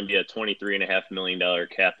that's going to be a $23.5 million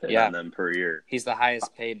cap hit on them per year. He's the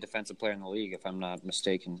highest paid defensive player in the league, if I'm not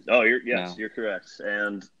mistaken. Oh, you're correct.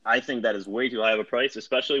 And I think that is way too high of a price,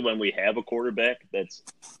 especially when we have a quarterback that's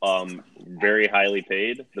very highly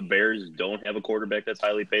paid. The Bears don't have a quarterback that's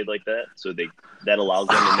highly paid like that, so that allows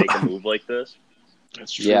them to make a move like this.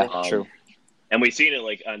 That's true. Yeah, true. And we've seen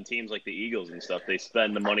it on teams like the Eagles and stuff. They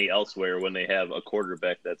spend the money elsewhere when they have a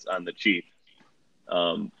quarterback that's on the cheap.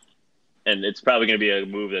 And it's probably going to be a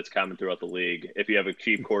move that's common throughout the league. If you have a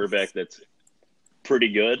cheap quarterback that's pretty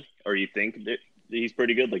good, or you think that he's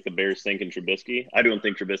pretty good, like the Bears think in Trubisky. I don't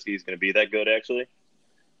think Trubisky is going to be that good, actually.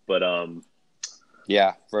 But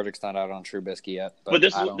verdict's not out on Trubisky yet. But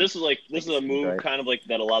this is a move kind of like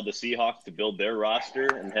that allowed the Seahawks to build their roster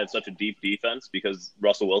and had such a deep defense because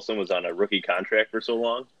Russell Wilson was on a rookie contract for so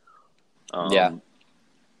long.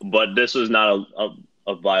 But this is not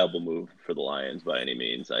a viable move for the Lions by any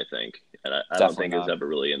means, I think. And I don't think it's ever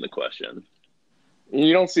really in the question.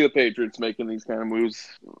 You don't see the Patriots making these kind of moves.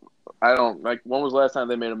 I don't when was the last time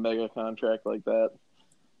they made a mega contract like that?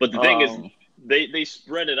 But the thing is, they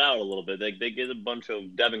spread it out a little bit. They get a bunch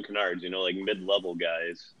of Devin Kennards, mid-level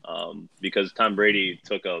guys, because Tom Brady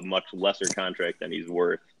took a much lesser contract than he's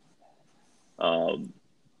worth. To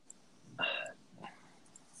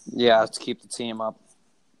keep the team up.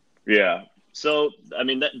 Yeah. So,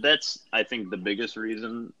 that's, I think, the biggest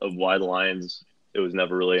reason of why the Lions, it was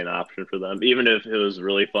never really an option for them, even if it was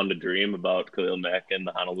really fun to dream about Khalil Mack and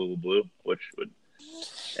the Honolulu Blue, which would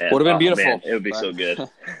have been beautiful. Man, it would be so good.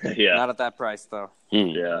 Yeah. Not at that price, though.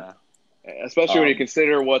 Yeah. Especially when you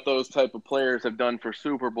consider what those type of players have done for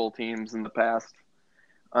Super Bowl teams in the past.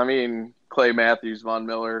 Clay Matthews, Von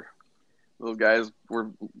Miller, those guys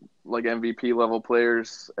were like MVP level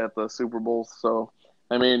players at the Super Bowl. So,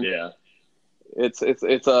 It's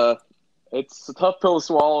a tough pill to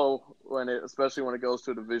swallow especially when it goes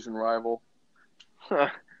to a division rival.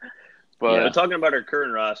 But talking about our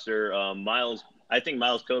current roster, I think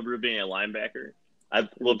Miles Kilbrew being a linebacker. I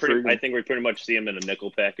think we pretty much see him in a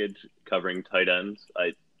nickel package covering tight ends.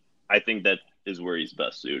 I think that is where he's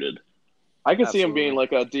best suited. I can see him being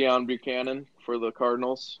like a Deion Buchanan for the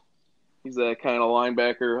Cardinals. He's that kind of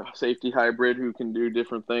linebacker safety hybrid who can do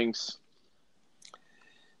different things.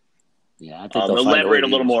 Yeah, I think they'll elaborate a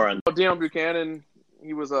little more on Deion Buchanan.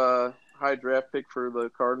 He was a high draft pick for the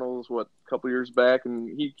Cardinals, a couple years back, and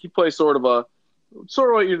he plays sort of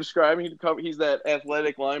what you're describing. He's that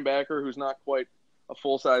athletic linebacker who's not quite a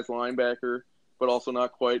full size linebacker, but also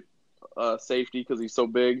not quite safety because he's so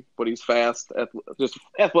big, but he's fast, just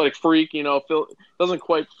athletic freak. Doesn't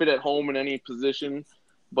quite fit at home in any position,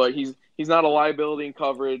 but he's not a liability in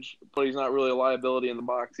coverage, but he's not really a liability in the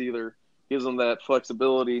box either. Gives him that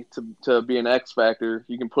flexibility to be an X factor.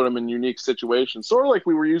 You can put him in unique situations, sort of like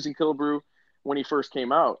we were using Killebrew when he first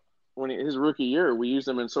came out. His rookie year, we used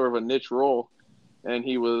him in sort of a niche role, and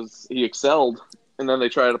he excelled. And then they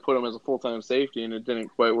tried to put him as a full-time safety, and it didn't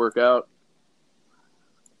quite work out.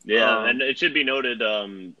 Yeah, and it should be noted,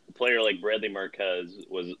 a player like Bradley Marquez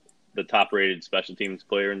was the top-rated special teams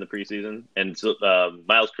player in the preseason, and so,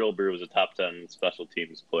 Miles Killebrew was a top 10 special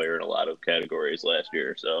teams player in a lot of categories last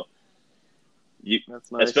year. So,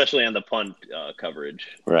 that's nice. Especially on the punt coverage,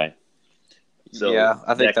 Right. So yeah,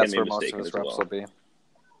 I think that's where most of his reps will be.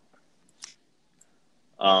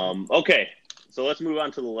 Okay, so let's move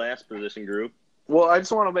on to the last position group. Well, I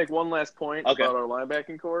just want to make one last point about our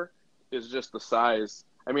linebacking core is just the size.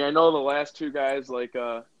 I mean, I know the last two guys like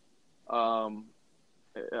Hayward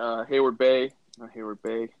Bay.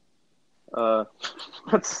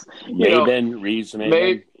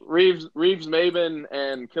 Reeves Maben,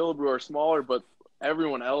 and Killebrew are smaller, but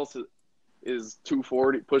everyone else is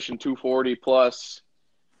 240, pushing 240 plus.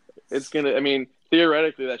 It's gonna. I mean,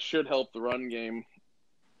 theoretically, that should help the run game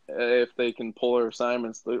if they can pull their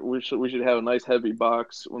assignments. We should have a nice heavy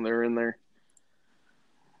box when they're in there,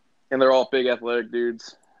 and they're all big athletic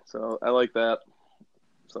dudes. So I like that.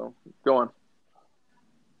 So go on.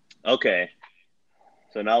 Okay.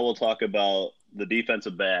 So now we'll talk about the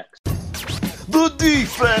defensive backs. The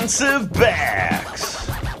defensive backs.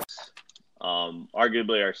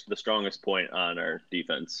 Arguably the strongest point on our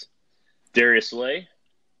defense. Darius Slay,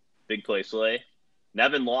 big play Slay.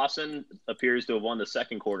 Nevin Lawson appears to have won the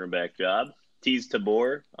second cornerback job. Teez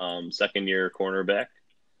Tabor, second-year cornerback.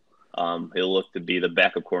 He'll look to be the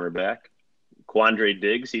backup cornerback. Quandre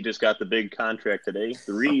Diggs, he just got the big contract today.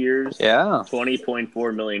 3 years,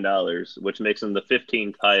 $20.4 million, which makes him the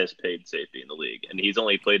 15th highest paid safety in the league. And he's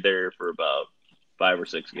only played there for about 5 or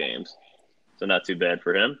 6 games. So not too bad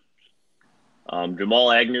for him.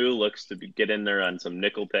 Jamal Agnew looks to get in there on some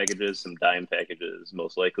nickel packages, some dime packages,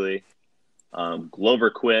 most likely.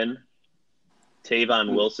 Glover Quinn,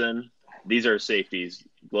 Tavon Wilson. These are safeties.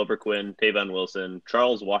 Glover Quinn, Tavon Wilson,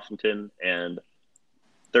 Charles Washington, and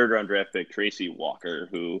third-round draft pick Tracy Walker,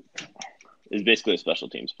 who is basically a special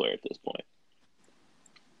teams player at this point.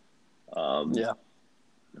 I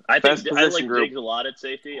like Diggs a lot at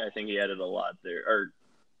safety. I think he added a lot there.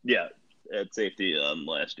 At safety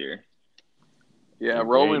last year. Yeah,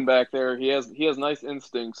 rolling back there, he has nice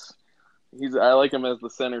instincts. I like him as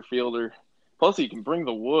the center fielder. Plus, he can bring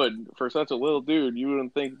the wood for such a little dude. You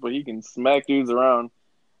wouldn't think, but he can smack dudes around.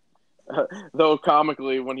 Though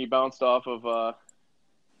comically, when he bounced off of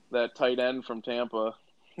that tight end from Tampa,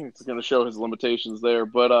 it's going to show his limitations there.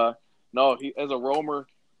 But no, he as a roamer,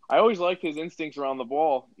 I always liked his instincts around the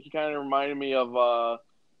ball. He kind of reminded me of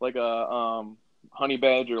like a Honey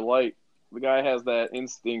Badger light. The guy has that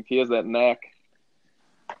instinct. He has that knack.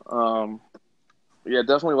 Yeah,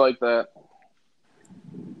 definitely like that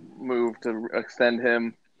move to extend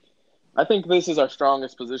him. I think this is our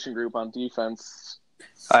strongest position group on defense.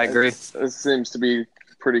 I agree. It seems to be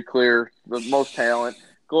pretty clear. The most talent.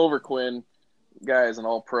 Glover Quinn, guy is an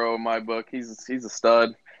all-pro in my book. He's a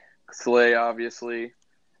stud. Slay, obviously.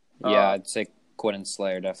 Yeah, I'd say Quinn and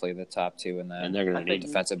Slay are definitely the top two in that. And they're going to need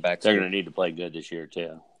defensive backs. They're going to need to play good this year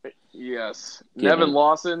too. Yes, Nevin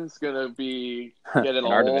Lawson's going to be getting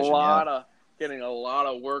getting a lot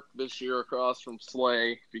of work this year across from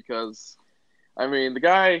Slay because, I mean, the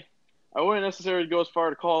guy, I wouldn't necessarily go as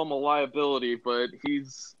far to call him a liability, but he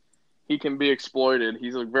can be exploited.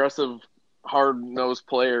 He's an aggressive, hard-nosed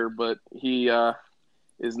player, but he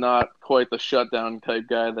is not quite the shutdown type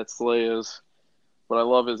guy that Slay is. But I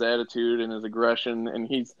love his attitude and his aggression, and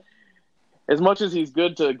he's as much as he's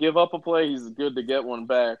good to give up a play, he's good to get one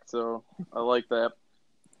back. So I like that.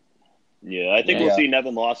 Yeah, I think we'll see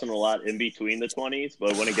Nevin Lawson a lot in between the 20s,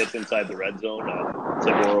 but when it gets inside the red zone,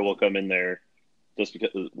 Tabor will come in there just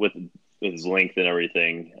because with his length and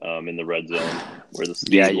everything in the red zone, where the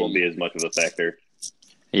speed won't be as much of a factor.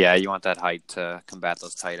 Yeah, you want that height to combat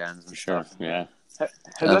those tight ends and stuff. Yeah.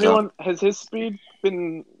 Has his speed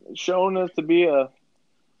been shown as to be a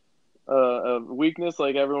weakness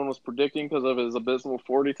like everyone was predicting because of his abysmal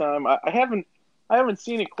 40 time? I haven't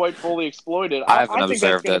seen it quite fully exploited. I haven't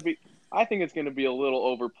observed it. I think it's going to be a little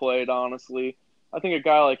overplayed, honestly. I think a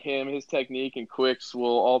guy like him, his technique and quicks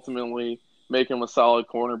will ultimately make him a solid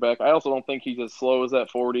cornerback. I also don't think he's as slow as that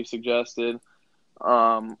 40 suggested.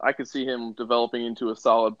 I could see him developing into a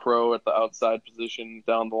solid pro at the outside position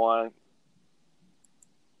down the line.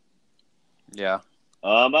 Yeah.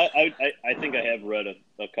 I think I have read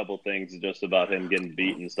a couple things just about him getting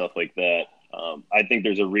beat and stuff like that. I think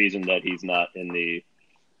there's a reason that he's not in the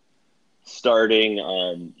starting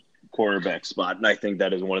cornerback spot, and I think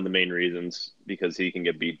that is one of the main reasons, because he can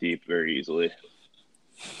get beat deep very easily.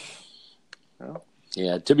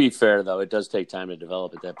 Yeah, to be fair, though, it does take time to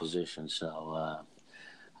develop at that position. So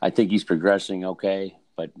I think he's progressing okay,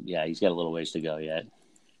 but, yeah, he's got a little ways to go yet.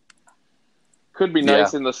 Could be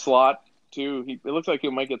nice in the slot, too. It looks like he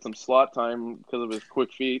might get some slot time because of his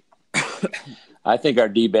quick feet. I think our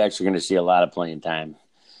D-backs are going to see a lot of playing time.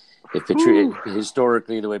 If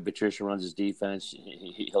historically, the way Patricia runs his defense,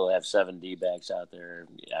 he'll have 7 D-backs out there.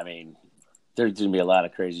 I mean, there's going to be a lot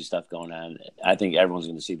of crazy stuff going on. I think everyone's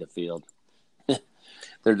going to see the field.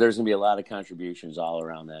 There's going to be a lot of contributions all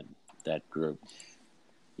around that group.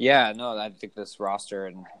 Yeah, no, I think this roster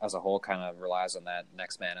and as a whole kind of relies on that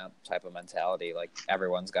next man up type of mentality. Like,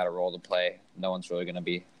 everyone's got a role to play. No one's really going to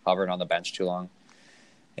be hovering on the bench too long.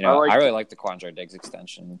 You know, I really like the Quandre Diggs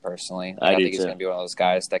extension personally. I think he's going to be one of those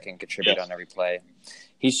guys that can contribute on every play.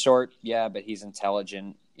 He's short, yeah, but he's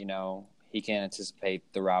intelligent. You know, he can anticipate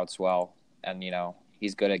the routes well, and, you know,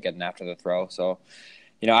 he's good at getting after the throw. So,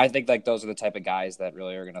 you know, I think like those are the type of guys that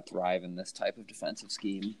really are going to thrive in this type of defensive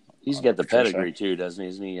scheme. He's got the pedigree too, doesn't he?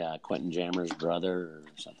 Isn't he Quentin Jammer's brother or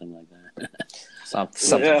something like that?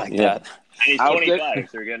 something like that. And he's 25, so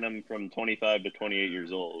they're getting him from 25 to 28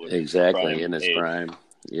 years old. Exactly, in his prime.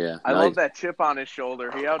 Yeah, I love that chip on his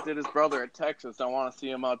shoulder. He outdid his brother at Texas. I want to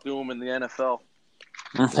see him outdo him in the NFL.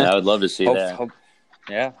 Yeah, I would love to see that.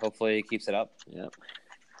 Hopefully he keeps it up. Yeah.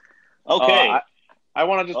 Okay. I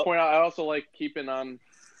want to just point out, I also like keeping on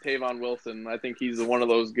Tavon Wilson. I think he's one of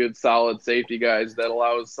those good, solid safety guys that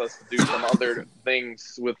allows us to do some other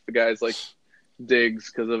things with the guys like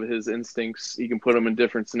Diggs because of his instincts. He can put them in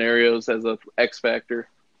different scenarios as a X factor.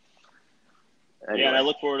 Anyway. Yeah, and I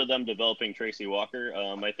look forward to them developing Tracy Walker.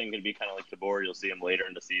 I think it'd be kind of like DeBoer. You'll see him later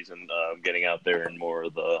in the season getting out there and more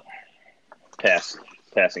of the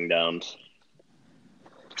passing downs.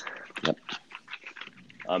 Yep.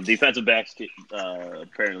 Defensive backs,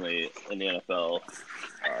 apparently in the NFL,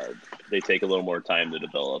 they take a little more time to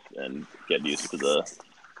develop and get used to the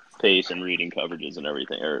pace and reading coverages and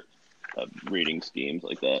everything, or reading schemes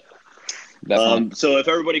like that. So if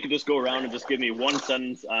everybody could just go around and just give me one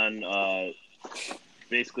sentence on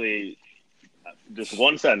basically just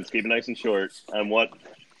one sentence, keep it nice and short, on what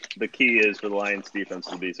the key is for the Lions defense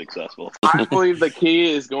to be successful. I believe the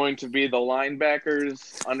key is going to be the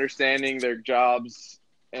linebackers understanding their jobs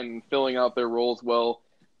and filling out their roles well,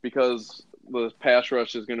 because the pass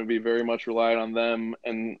rush is going to be very much relied on them,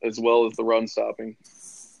 and as well as the run stopping.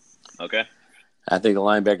 Okay. I think the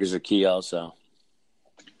linebackers are key also.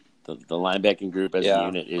 The linebacking group as a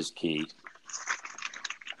unit is key.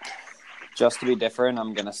 Just to be different,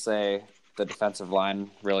 I'm going to say the defensive line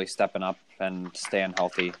really stepping up and staying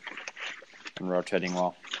healthy and rotating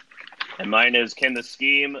well. And mine is, can the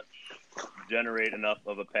scheme generate enough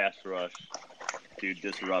of a pass rush to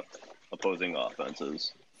disrupt opposing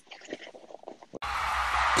offenses?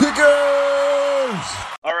 Kickers!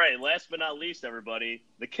 All right, last but not least, everybody,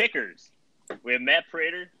 the kickers. We have Matt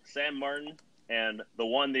Prater, Sam Martin, and the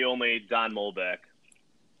one, the only Don Molbeck.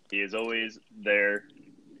 He is always there.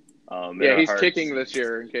 He's kicking this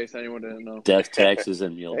year, in case anyone didn't know. Death, taxes,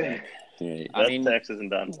 and Muleback. Taxes, and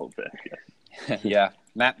Don Molbeck. Yeah.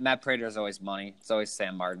 Matt Prater is always money. It's always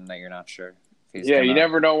Sam Martin that you're not sure. You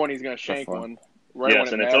never know when he's going to shank one. Right,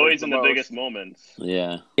 yes, and it's always in the biggest moments.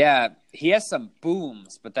 Yeah. Yeah, he has some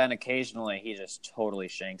booms, but then occasionally he just totally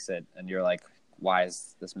shanks it, and you're like, why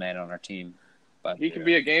is this man on our team? But he can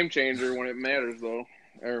be a game changer when it matters, though.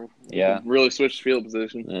 Or really switch field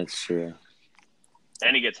position. That's true.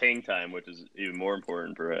 And he gets hang time, which is even more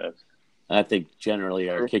important, perhaps. I think generally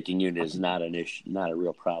our kicking unit is not an issue, not a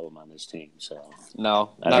real problem on this team. So no,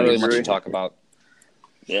 not really much to talk about.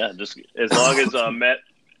 Yeah, just as long as Matt.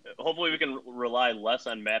 Hopefully, we can rely less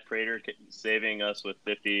on Matt Prater saving us with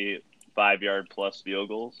 55-yard plus field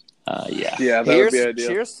goals. Yeah, that would be ideal.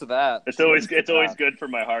 Cheers to that. It's always good for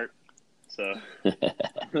my heart. So,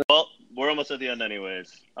 well, we're almost at the end,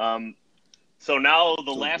 anyways. So now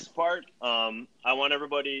the last part. I want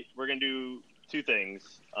everybody. We're gonna do two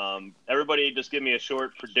things. Everybody, just give me a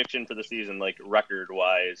short prediction for the season, like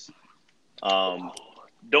record-wise.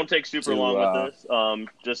 Don't take super long with this.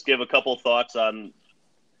 Just give a couple thoughts on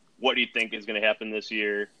what do you think is going to happen this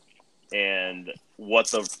year and what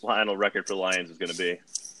the final record for Lions is going to be.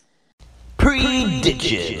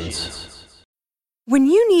 Predictions. When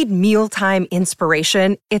you need mealtime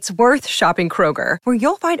inspiration, it's worth shopping Kroger, where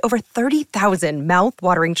you'll find over 30,000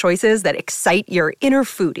 mouth-watering choices that excite your inner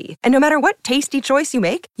foodie. And no matter what tasty choice you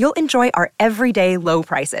make, you'll enjoy our everyday low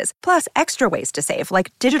prices, plus extra ways to save,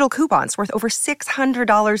 like digital coupons worth over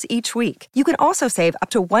 $600 each week. You can also save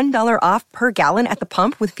up to $1 off per gallon at the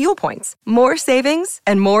pump with fuel points. More savings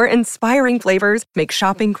and more inspiring flavors make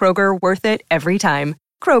shopping Kroger worth it every time.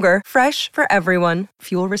 Kroger, fresh for everyone.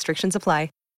 Fuel restrictions apply.